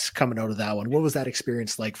thoughts coming out of that one? What was that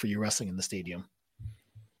experience like for you wrestling in the stadium?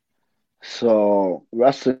 So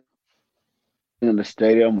wrestling in the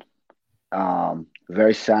stadium,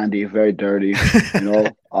 very sandy, very dirty,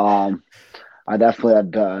 I definitely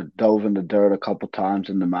had dove in the dirt a couple times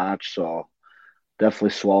in the match, so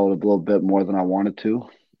definitely swallowed a little bit more than I wanted to.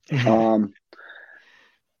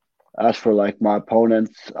 As for like my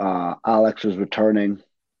opponents, Alex was returning.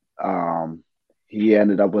 He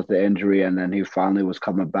ended up with the injury, and then he finally was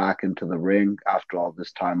coming back into the ring after all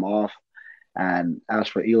this time off. And as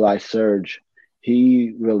for Eli Surge,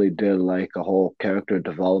 he really did like a whole character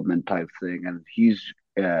development type thing, and he's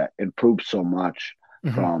improved so much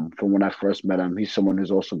from when I first met him. He's someone who's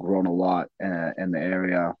also grown a lot in the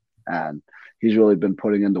area, and he's really been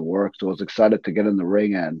putting in the work. So I was excited to get in the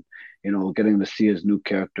ring and getting to see his new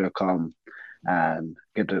character come and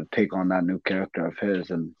get to take on that new character of his,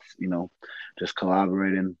 and just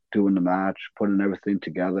collaborating, doing the match, putting everything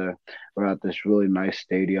together. We're at this really nice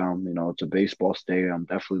stadium. It's a baseball stadium,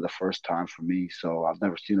 definitely the first time for me. So I've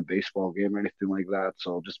never seen a baseball game or anything like that.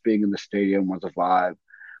 So just being in the stadium was a vibe.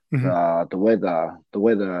 The way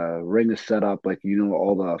the ring is set up, like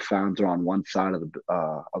all the fans are on one side of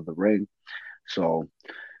the ring, so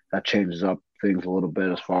that changes up things a little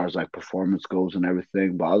bit as far as like performance goes and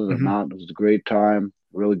everything. But other than Mhm. that, it was a great time.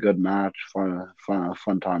 Really good match.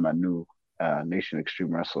 Fun time at New Nation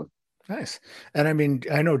Extreme Wrestling. Nice. And I mean,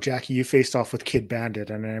 I know, Jacky, you faced off with Kid Bandit,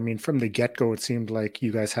 and I mean, from the get-go, it seemed like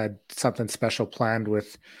you guys had something special planned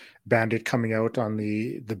with Bandit coming out on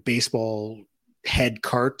the baseball head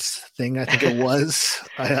carts thing, I think it was.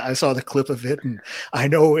 I saw the clip of it, and I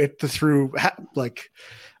know it threw like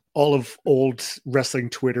all of old wrestling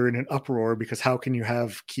Twitter in an uproar, because how can you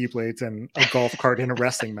have Keyblades and a golf cart in a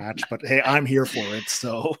wrestling match? But hey, I'm here for it.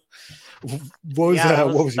 So, Yeah,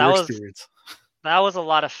 what was that your was experience? that was a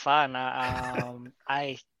lot of fun.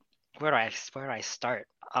 I where do I start?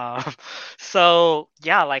 Um, so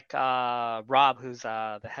yeah, like Rob, who's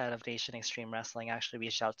the head of Nation Extreme Wrestling, actually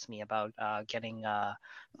reached out to me about getting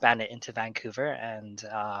Bandit into Vancouver, and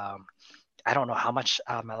I don't know how much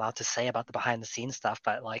I'm allowed to say about the behind the scenes stuff,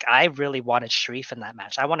 but like I really wanted Shareef in that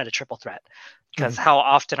match. I wanted a triple threat, because Mhm. how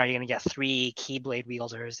often are you going to get three Keyblade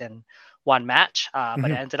wielders in one match? But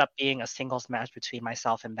it Mhm. ended up being a singles match between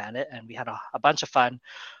myself and Bandit, and we had a bunch of fun.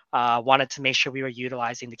 Wanted to make sure we were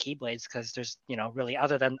utilizing the Keyblades, because there's, really,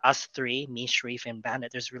 other than us three, me, Shareef, and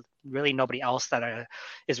Bandit, there's really nobody else that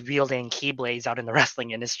is wielding Keyblades out in the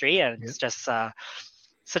wrestling industry, and Yeah. it's just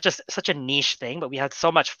such a niche thing. But we had so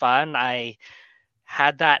much fun. I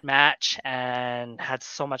had that match and had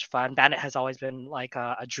so much fun. Bandit has always been like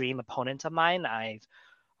a dream opponent of mine. I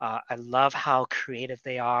love how creative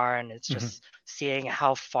they are, and it's Mhm. just seeing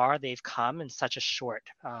how far they've come in such a short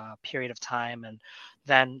period of time. And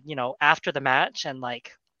then, after the match, and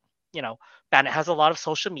like, you know, Bandit has a lot of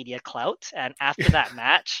social media clout. And after that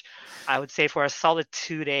match, I would say for a solid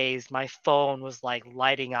 2 days, my phone was like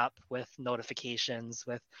lighting up with notifications,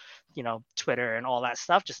 with, Twitter and all that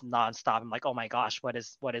stuff, just nonstop. I'm like, oh my gosh, what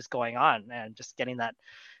is going on? And just getting that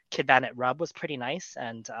Kid Bandit rub was pretty nice.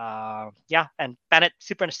 And yeah, and Bandit,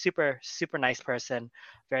 super, super, super nice person.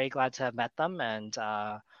 Very glad to have met them. And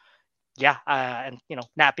yeah, and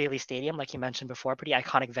Nat Bailey Stadium, like you mentioned before, pretty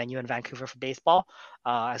iconic venue in Vancouver for baseball.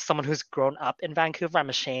 As someone who's grown up in Vancouver, I'm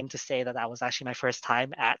ashamed to say that was actually my first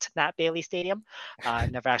time at Nat Bailey Stadium.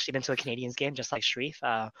 I've never actually been to a Canadians game, just like Shareef.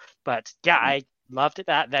 But yeah, I loved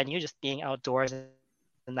that venue. Just being outdoors in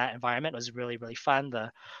that environment was really, really fun.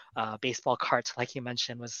 The baseball cart, like you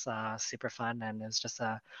mentioned, was super fun, and it was just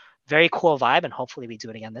a very cool vibe. And hopefully, we do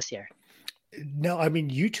it again this year. No, I mean,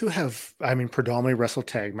 you two have, I mean, predominantly wrestle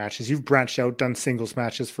tag matches. You've branched out, done singles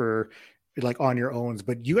matches for like on your owns,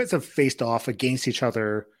 but you guys have faced off against each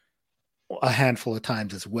other a handful of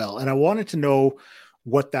times as well. And I wanted to know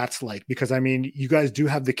what that's like, because I mean, you guys do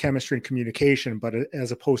have the chemistry and communication, but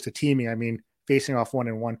as opposed to teaming, I mean, facing off one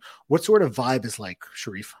on one, what sort of vibe is like,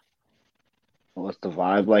 Shareef? What's the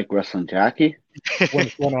vibe like wrestling Jackie?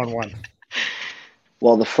 One on one.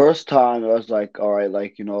 Well, the first time I was like, all right,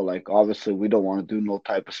 like, like obviously we don't want to do no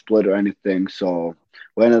type of split or anything. So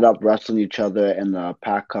we ended up wrestling each other in the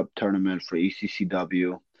Pac Cup tournament for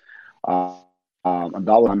ECCW. And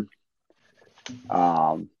that was fun.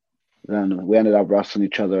 Um, then we ended up wrestling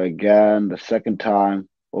each other again the second time.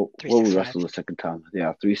 Three What six we five. wrestled the second time?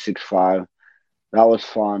 Yeah, 365. That was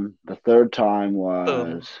fun. The third time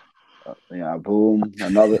Boom. was, yeah, boom.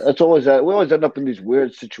 Another. It's always that we always end up in these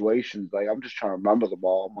weird situations. Like I'm just trying to remember them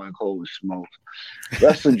all. I'm like, holy smokes.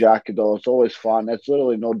 Wrestling Jackie though, it's always fun. It's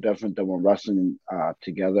literally no different than when wrestling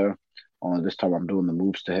together. Only this time I'm doing the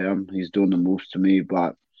moves to him. He's doing the moves to me.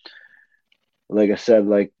 But like I said,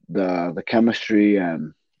 like the chemistry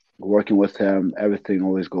and working with him, everything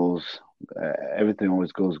always goes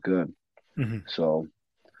good. Mhm. So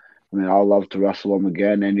I mean, I'd love to wrestle him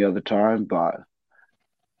again any other time, but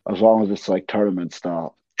as long as it's like tournament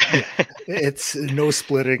style, Yeah. It's no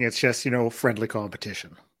splitting. It's just, friendly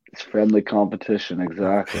competition. it's friendly competition.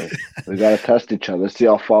 Exactly. We got to test each other, see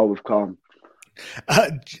how far we've come.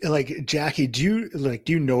 Like, Jackie, do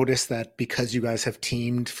you notice that because you guys have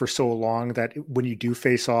teamed for so long, that when you do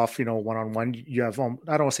face off, one on one, you have, I don't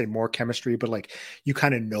want to say more chemistry, but like you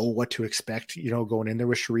kind of know what to expect, going in there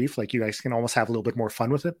with Shareef, like you guys can almost have a little bit more fun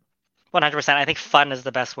with it. 100%. I think fun is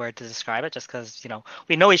the best word to describe it, just because,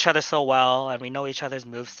 we know each other so well, and we know each other's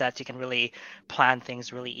move sets. You can really plan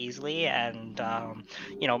things really easily. And,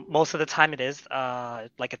 most of the time it is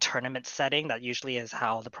like a tournament setting. That usually is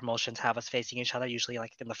how the promotions have us facing each other, usually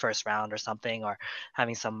like in the first round or something, or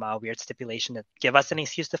having some weird stipulation to give us an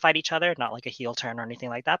excuse to fight each other, not like a heel turn or anything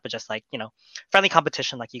like that, but just like, friendly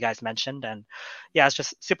competition, like you guys mentioned. And yeah, it's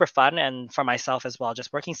just super fun. And for myself as well,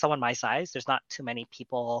 just working someone my size, there's not too many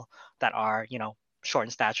people that are, short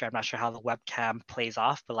in stature. I'm not sure how the webcam plays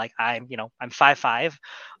off, but like I'm 5'5".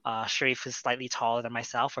 Shareef is slightly taller than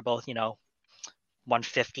myself. We're both,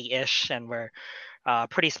 150-ish, and we're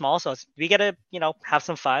pretty small. So we get to, have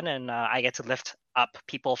some fun, and I get to lift up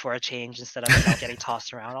people for a change instead of, getting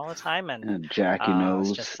tossed around all the time. And Jacky it's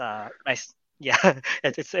knows. just nice. Yeah,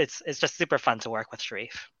 it's just super fun to work with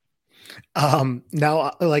Shareef.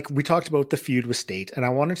 Now, like we talked about the feud with State, and I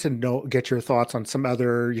wanted to get your thoughts on some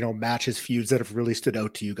other, matches, feuds that have really stood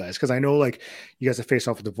out to you guys. Because I know, like, you guys have faced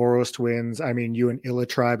off with the Voros twins. I mean, you and Illa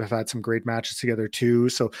Tribe have had some great matches together too.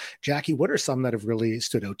 So, Jacky, what are some that have really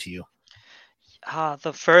stood out to you?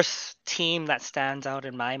 The first team that stands out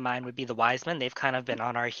in my mind would be the Wisemen. They've kind of been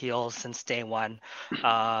on our heels since day one.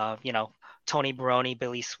 Tony Baroni,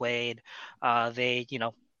 Billy Swade. They,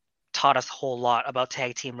 taught us a whole lot about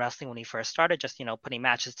tag team wrestling when we first started, just putting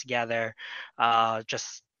matches together,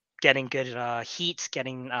 just getting good heat,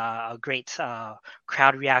 getting a great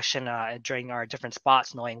crowd reaction during our different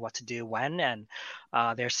spots, knowing what to do when. And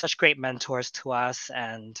they're such great mentors to us.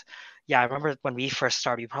 And yeah, I remember when we first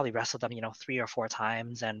started, we probably wrestled them 3 or 4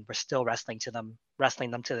 times, and we're still wrestling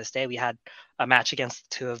them to this day. We had a match against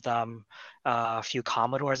the two of them a few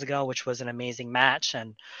Commodores ago, which was an amazing match.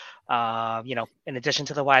 And in addition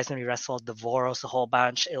to the Wiseman, we wrestled the Voros a whole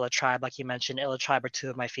bunch. Illa Tribe, like you mentioned, Illa Tribe are two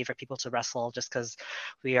of my favorite people to wrestle, just because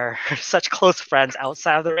we are such close friends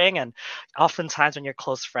outside of the ring. And oftentimes when you're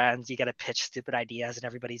close friends, you get to pitch stupid ideas and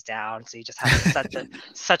everybody's down. So you just have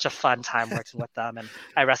such a fun time working with them. And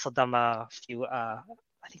I wrestled them a few, I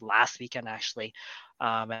think last weekend actually.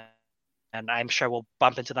 And I'm sure we'll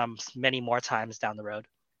bump into them many more times down the road.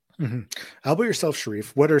 Mm-hmm. How about yourself,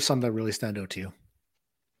 Shareef? What are some that really stand out to you?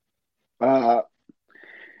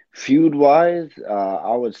 Feud wise,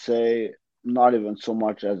 I would say not even so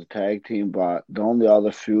much as a tag team, but the only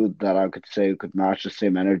other feud that I could say could match the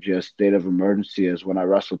same energy as State of Emergency is when I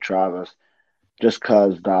wrestled Travis. Just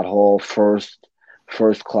because that whole first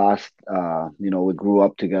class, we grew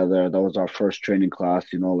up together. That was our first training class.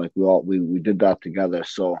 Like we did that together.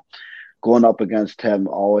 So going up against him,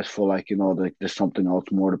 I always feel like, like there's something else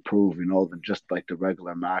more to prove, than just like the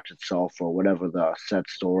regular match itself or whatever the set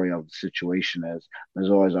story of the situation is.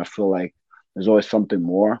 I feel like there's always something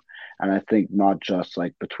more. And I think not just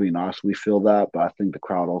like between us, we feel that, but I think the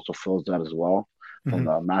crowd also feels that as well from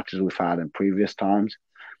the matches we've had in previous times.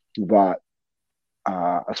 But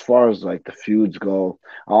as far as like the feuds go,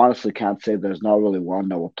 I honestly can't say there's not really one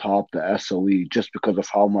that will top the SOE just because of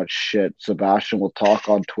how much shit Sebastian will talk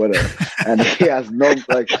on Twitter, and he has no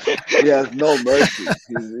mercy. He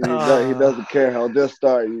doesn't care. He'll just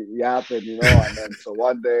start yapping, And then so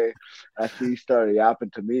one day, after he started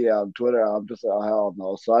yapping to me on Twitter, I'm just like, oh hell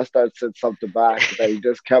no. So I started saying something back, and then he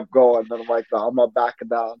just kept going. And then I'm like, no, I'm not backing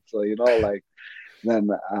down. So Then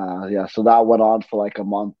so that went on for like a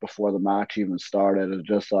month before the match even started, and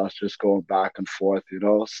just us just going back and forth,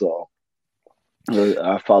 So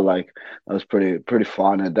I felt like that was pretty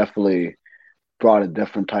fun. It definitely brought a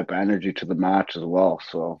different type of energy to the match as well.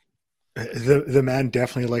 So the man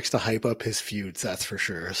definitely likes to hype up his feuds, that's for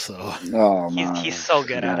sure. So he's so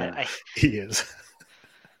good at it. He is.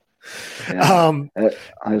 Yeah.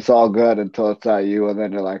 It's all good until it's at you, and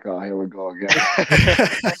then you're like, oh, here we go again.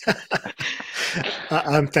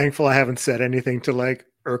 I'm thankful I haven't said anything to like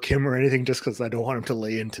irk him or anything, just because I don't want him to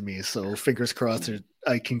lay into me. So fingers crossed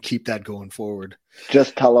I can keep that going forward.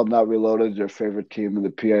 Just tell him that Reloaded is your favorite team in the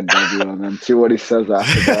PNW, and then see what he says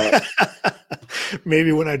after that.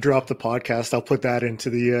 Maybe when I drop the podcast, I'll put that into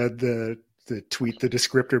the tweet, the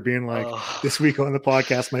descriptor being like, this week on the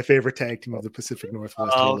podcast, my favorite tag team of the Pacific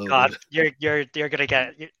Northwest. Oh Reloaded. God, you're gonna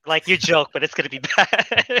get, like, you joke, but it's gonna be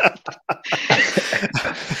bad.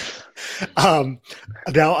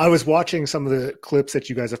 Now I was watching some of the clips that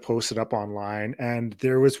you guys have posted up online, and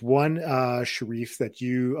there was one Shareef that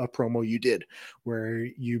a promo you did where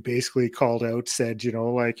you basically called out, said,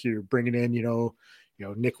 like, you're bringing in,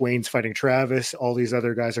 Nick Wayne's fighting Travis, all these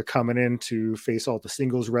other guys are coming in to face all the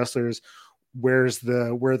singles wrestlers. Where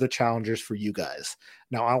are the challengers for you guys?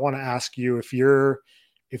 Now I want to ask you, if you're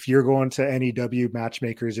going to NEW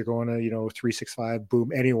matchmakers, you're going to 365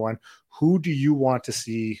 Boom, anyone, who do you want to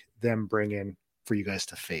see them bring in for you guys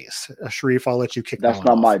to face? Shareef, I'll let you kick that. That's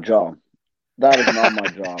not my job. That is not my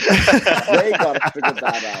job. They got to figure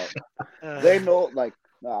that out. They know, like,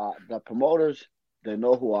 the promoters, they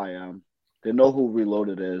know who I am. They know who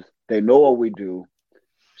Reloaded is. They know what we do.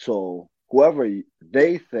 So whoever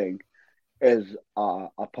they think is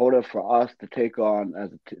opponent for us to take on as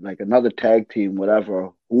like another tag team,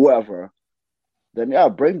 whoever, then yeah,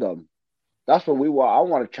 bring them. That's what we want. I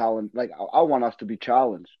want to challenge. Like, I want us to be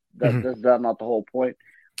challenged. That's not the whole point.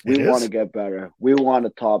 We want to get better. We want a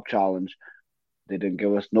top challenge.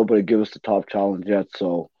 Nobody give us the top challenge yet.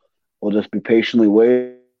 So we'll just be patiently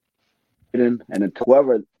waiting and until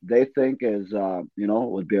whoever they think is,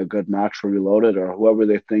 would be a good match for Reloaded, or whoever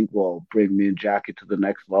they think will bring me and Jacky to the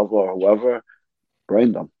next level, or whoever,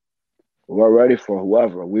 bring them. We're ready for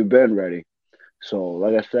whoever. We've been ready. So,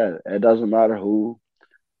 like I said, it doesn't matter who,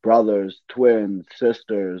 brothers, twins,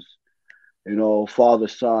 sisters, father,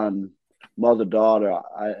 son, mother, daughter.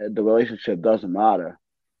 The relationship doesn't matter.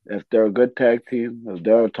 If they're a good tag team, if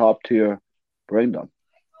they're a top tier, bring them.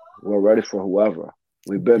 We're ready for whoever.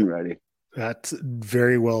 We've been ready. That's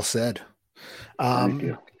very well said. Thank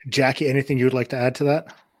you. Jacky, anything you would like to add to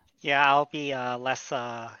that? Yeah, I'll be less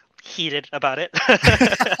heated about it.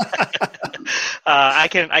 I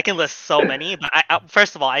can list so many, but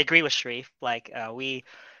first of all, I agree with Shareef. Like we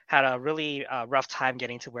had a really rough time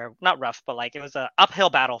getting to where, not rough, but like it was an uphill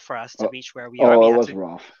battle for us to reach where we are. We It had was to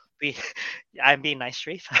rough. we I'm being nice,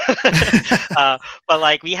 Shareef. But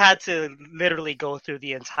like we had to literally go through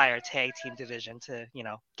the entire tag team division to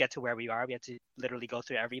get to where we are. We had to literally go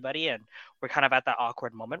through everybody, and we're kind of at that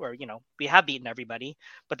awkward moment where we have beaten everybody,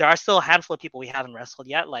 but there are still a handful of people we haven't wrestled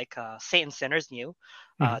yet, like Satan Sinner's new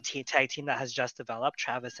tag team that has just developed,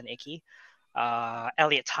 Travis and Icky.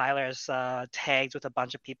 Elliot Tyler's tagged with a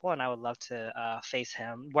bunch of people, and I would love to face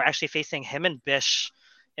him. We're actually facing him and Bish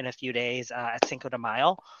in a few days at Cinco de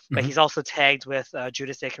Mayo, but he's also tagged with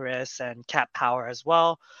Judas Icarus and Cat Power as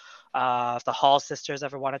well. If the Hall sisters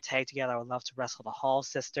ever want to tag together, I would love to wrestle the Hall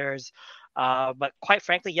sisters. But quite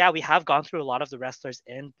frankly, yeah, we have gone through a lot of the wrestlers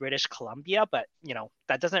in British Columbia, but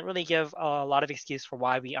that doesn't really give a lot of excuse for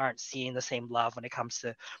why we aren't seeing the same love when it comes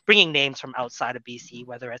to bringing names from outside of BC,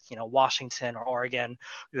 whether it's Washington or Oregon.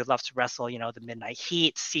 We would love to wrestle the Midnight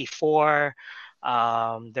Heat, C4.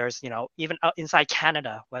 There's even inside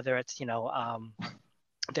Canada, whether it's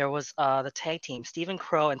there was the tag team Stephen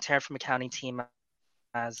Crow and Terrence from Accounting team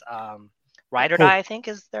as Ride or Die, I think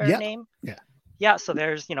is their name. Yeah. So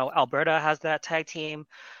there's Alberta has that tag team,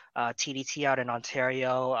 TDT out in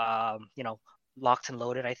Ontario. Locked and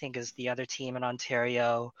Loaded, I think, is the other team in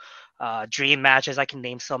Ontario. Dream Matches, I can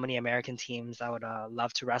name so many American teams I would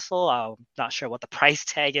love to wrestle. I'm not sure what the price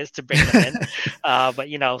tag is to bring them in,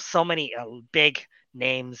 but so many big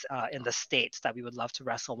names in the States that we would love to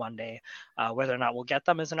wrestle one day. Whether or not we'll get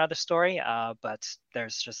them is another story, but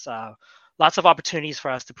there's just lots of opportunities for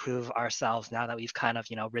us to prove ourselves now that we've kind of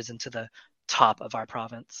risen to the top of our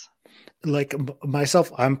province. Like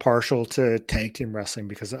myself, I'm partial to tag team wrestling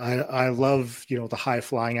because I love the high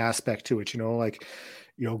flying aspect to it.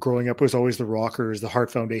 Growing up was always the Rockers, the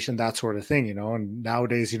Heart Foundation, that sort of thing. And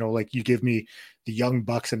nowadays, like you give me the Young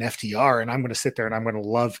Bucks and FTR, and I'm going to sit there and I'm going to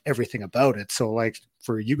love everything about it. So like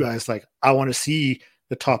for you guys, like I want to see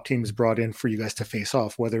the top teams brought in for you guys to face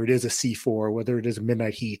off, whether it is a C4, whether it is a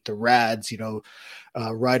Midnight Heat, the Rads,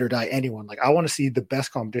 Ride or Die, anyone. Like I want to see the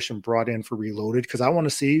best competition brought in for Reloaded because I want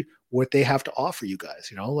to see what they have to offer you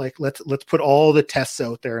guys. Like let's put all the tests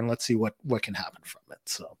out there and let's see what can happen from it.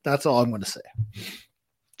 So that's all I'm going to say.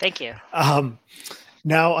 Thank you.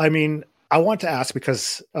 Now, I mean, I want to ask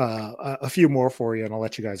because a few more for you, and I'll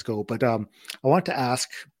let you guys go. But I want to ask,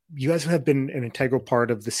 you guys have been an integral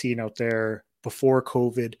part of the scene out there before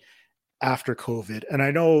COVID, after COVID. And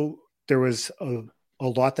I know there was a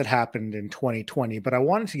lot that happened in 2020, but I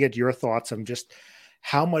wanted to get your thoughts on just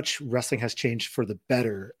how much wrestling has changed for the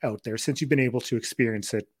better out there since you've been able to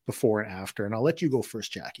experience it before and after. And I'll let you go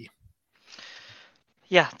first, Jacky.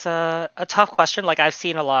 Yeah, it's a tough question. Like I've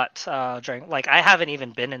seen a lot during, like I haven't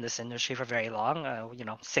even been in this industry for very long.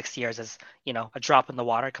 6 years is a drop in the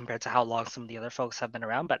water compared to how long some of the other folks have been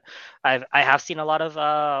around. But I have seen a lot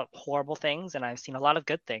of horrible things, and I've seen a lot of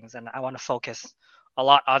good things, and I want to focus a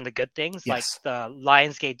lot on the good things, like the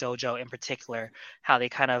Lions Gate Dojo in particular, how they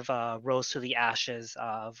kind of rose to the ashes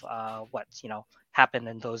of what happened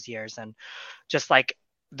in those years, and just like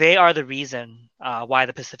they are the reason why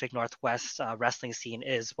the Pacific Northwest wrestling scene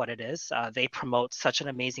is what it is. They promote such an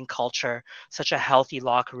amazing culture, such a healthy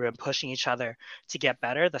locker room, pushing each other to get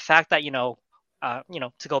better. The fact that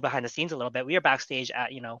to go behind the scenes a little bit, we were backstage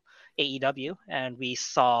at AEW, and we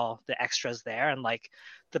saw the extras there, and like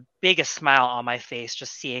the biggest smile on my face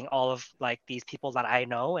just seeing all of like these people that I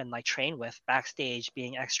know and like train with backstage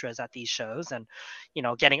being extras at these shows, and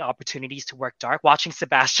getting opportunities to work dark. Watching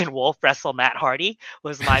Sebastian Wolf wrestle Matt Hardy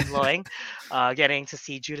was mind-blowing. Getting to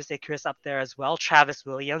see Judas Icarus up there as well, Travis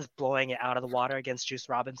Williams blowing it out of the water against Juice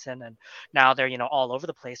Robinson, and now they're all over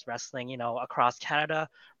the place wrestling across Canada,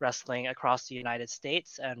 wrestling across the United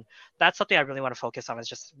States. And that's something I really want to focus on, is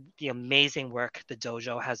just the amazing work the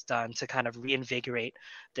dojo has done to kind of reinvigorate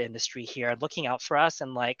the industry here and looking out for us.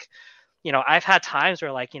 And like I've had times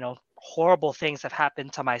where like horrible things have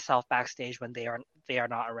happened to myself backstage when they are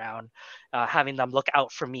not around, having them look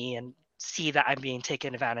out for me and see that I'm being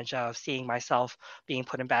taken advantage of, seeing myself being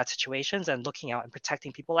put in bad situations and looking out and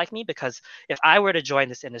protecting people like me. Because if I were to join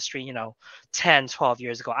this industry, 10, 12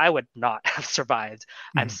 years ago, I would not have survived.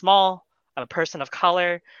 I'm small, I'm a person of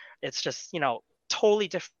color. It's just, totally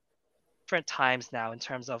different times now in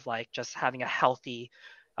terms of like just having a healthy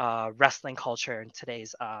wrestling culture in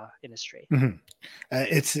today's industry.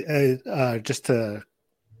 It's just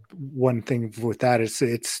one thing with that is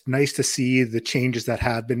it's nice to see the changes that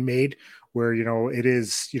have been made where it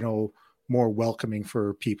is more welcoming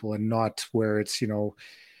for people and not where it's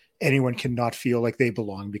anyone cannot feel like they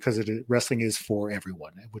belong, because wrestling is for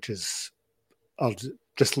everyone, which is, I'll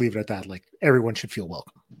just leave it at that. Like, everyone should feel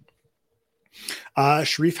welcome.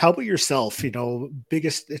 Shareef, how about yourself?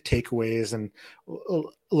 Biggest takeaways, and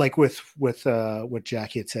like with what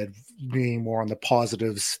Jacky had said, being more on the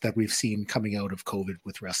positives that we've seen coming out of COVID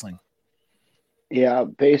with wrestling. Yeah,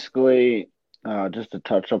 basically, just to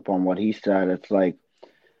touch up on what he said, it's like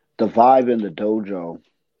the vibe in the dojo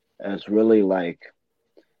is really like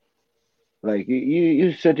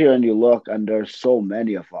you sit here and you look, and there's so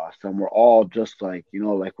many of us, and we're all just like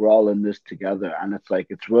like we're all in this together, and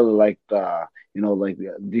it's really like like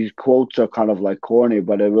these quotes are kind of like corny,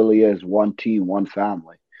 but it really is one team, one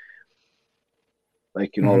family.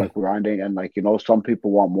 Like like grinding, and like some people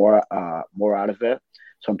want more out of it,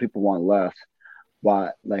 some people want less.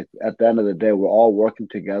 But like at the end of the day, we're all working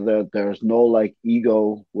together. There's no like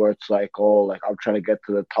ego where it's like, oh, like I'm trying to get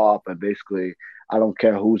to the top, and basically I don't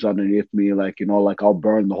care who's underneath me. Like like I'll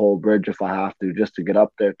burn the whole bridge if I have to just to get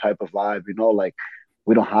up there type of vibe. Like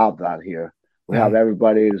we don't have that here. We have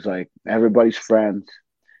everybody's friends,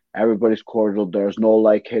 everybody's cordial. There's no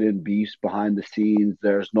like hidden beefs behind the scenes.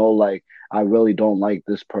 There's no like I really don't like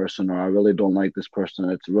this person, or I really don't like this person.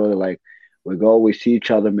 It's really like we see each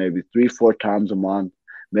other maybe 3-4 times a month.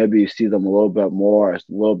 Maybe you see them a little bit more, a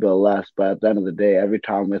little bit less, but at the end of the day, every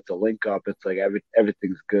time it's a link up, it's like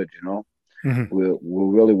everything's good. We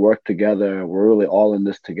really work together. We're really all in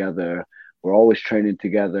this together. We're always training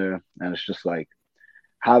together, and it's just like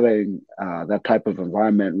having that type of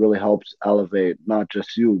environment really helps elevate not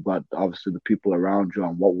just you, but obviously the people around you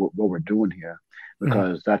on what we're doing here,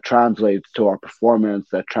 because that translates to our performance.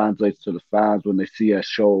 That translates to the fans when they see a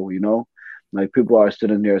show. Like people are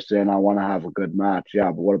sitting here saying, "I want to have a good match." Yeah,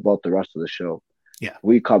 but what about the rest of the show? Yeah,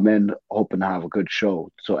 we come in hoping to have a good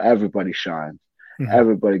show, so everybody shines.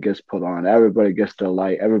 Everybody gets put on. Everybody gets their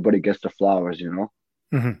light. Everybody gets the flowers.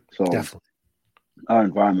 So definitely. Our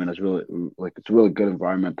environment is really like it's a really good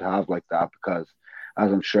environment to have like that, because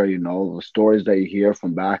as I'm sure the stories that you hear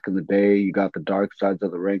from back in the day, you got the dark sides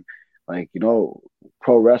of the ring. Like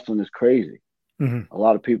pro wrestling is crazy. A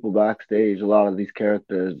lot of people backstage, a lot of these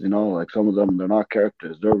characters, like some of them, they're not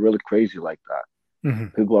characters. They're really crazy like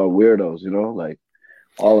that. People are weirdos, like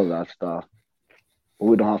all of that stuff. But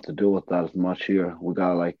we don't have to deal with that as much here. We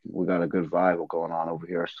got a good vibe going on over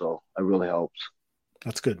here, so it really helps.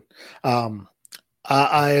 That's good.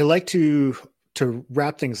 I like to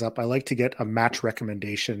wrap things up. I like to get a match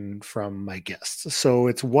recommendation from my guests. So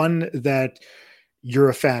it's one that you're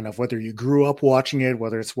a fan of, whether you grew up watching it,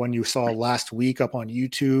 whether it's one you saw last week up on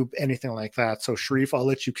YouTube, anything like that. So Shareef, I'll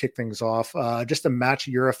let you kick things off. Just a match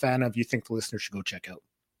you're a fan of, you think the listener should go check out.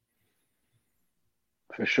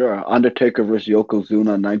 For sure. Undertaker versus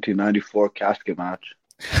Yokozuna 1994 casket match.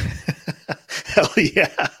 Hell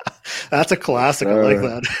yeah. That's a classic. Yes, I like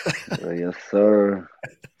that. Yes, sir.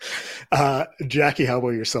 Jacky, how about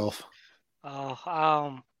yourself?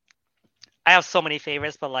 I have so many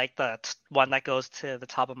favorites, but like the one that goes to the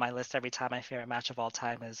top of my list every time, my favorite match of all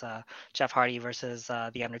time is Jeff Hardy versus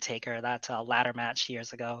The Undertaker. That ladder match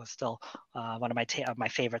years ago is still one of my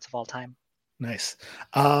favorites of all time. Nice.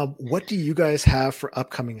 What do you guys have for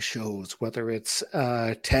upcoming shows, whether it's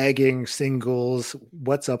tagging, singles?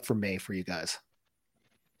 What's up for May for you guys?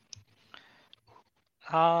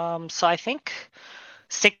 So I think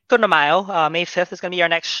Cinco de Mayo, May 5th is going to be our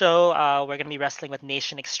next show. We're going to be wrestling with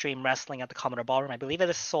Nation Extreme Wrestling at the Commodore Ballroom. I believe it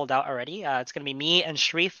is sold out already. It's going to be me and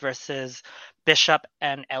Shareef versus Bishop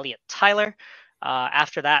and Elliot Tyler.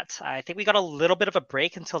 After that, I think we got a little bit of a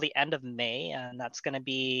break until the end of May, and that's going to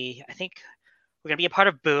be, I think we're going to be a part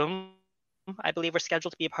of Boom. I believe we're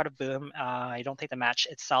scheduled to be a part of Boom. I don't think the match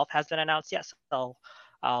itself has been announced yet, so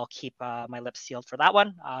I'll keep my lips sealed for that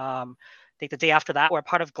one. I think the day after that, we're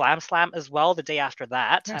part of Glam Slam as well. The day after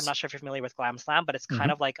that, yes. I'm not sure if you're familiar with Glam Slam, but it's kind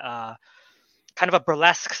of like a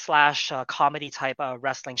burlesque / comedy type of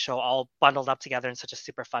wrestling show, all bundled up together in such a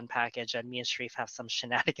super fun package. And me and Shareef have some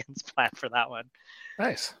shenanigans planned for that one.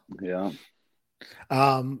 Nice. Yeah.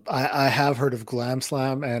 I have heard of Glam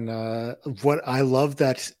Slam, and what I love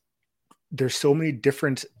that there's so many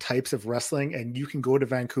different types of wrestling, and you can go to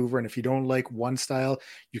Vancouver, and if you don't like one style,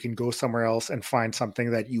 you can go somewhere else and find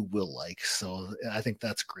something that you will like. So I think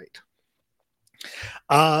that's great.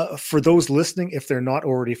 For those listening, if they're not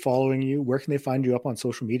already following you, where can they find you up on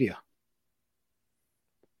social media?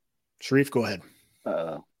 Shareef, go ahead.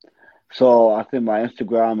 So I think my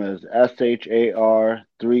Instagram is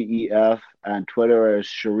SHAR3EF and Twitter is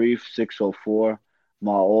Shareef604.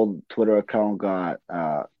 My old Twitter account got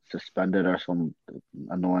suspended or some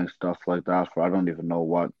annoying stuff like that for I don't even know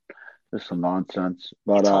what. There's some nonsense.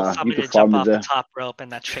 But You told you somebody can to jump find me off there. the top rope,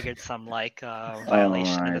 and that triggered some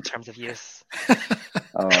violation in the right. terms of use.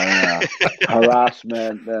 Oh yeah,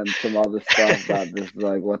 harassment and some other stuff that is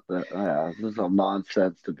like what the this is some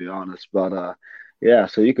nonsense to be honest. But yeah,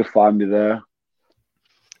 so you can find me there.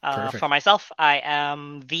 For myself, I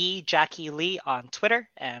am the Jacky Lee on Twitter,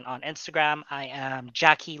 and on Instagram, I am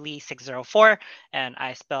Jacky Lee 604, and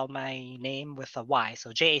I spell my name with a Y,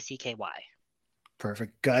 so JACKY.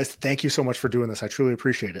 Perfect, guys. Thank you so much for doing this. I truly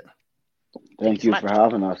appreciate it. Thank you for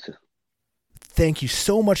having us. Thank you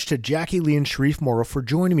so much to Jacky Lee and Shareef Morrow for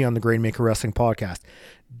joining me on the Grainmaker Wrestling Podcast.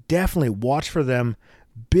 Definitely watch for them.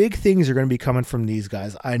 Big things are going to be coming from these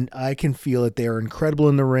guys. I can feel it. They are incredible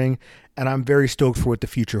in the ring, and I'm very stoked for what the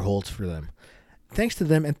future holds for them. Thanks to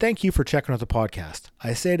them, and thank you for checking out the podcast.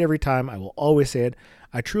 I say it every time. I will always say it.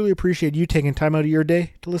 I truly appreciate you taking time out of your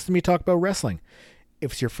day to listen to me talk about wrestling.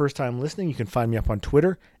 If it's your first time listening, you can find me up on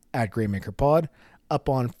Twitter at GrainmakerPod, up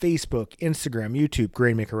on Facebook, Instagram, YouTube,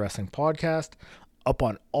 Grainmaker Wrestling Podcast, up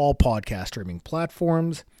on all podcast streaming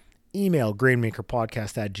platforms, email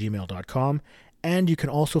grainmakerpodcast@gmail.com, and you can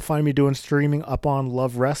also find me doing streaming up on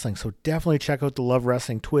Love Wrestling. So definitely check out the Love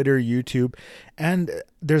Wrestling Twitter, YouTube, and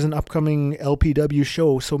there's an upcoming LPW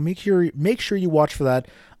show. So make sure you watch for that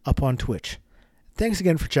up on Twitch. Thanks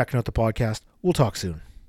again for checking out the podcast. We'll talk soon.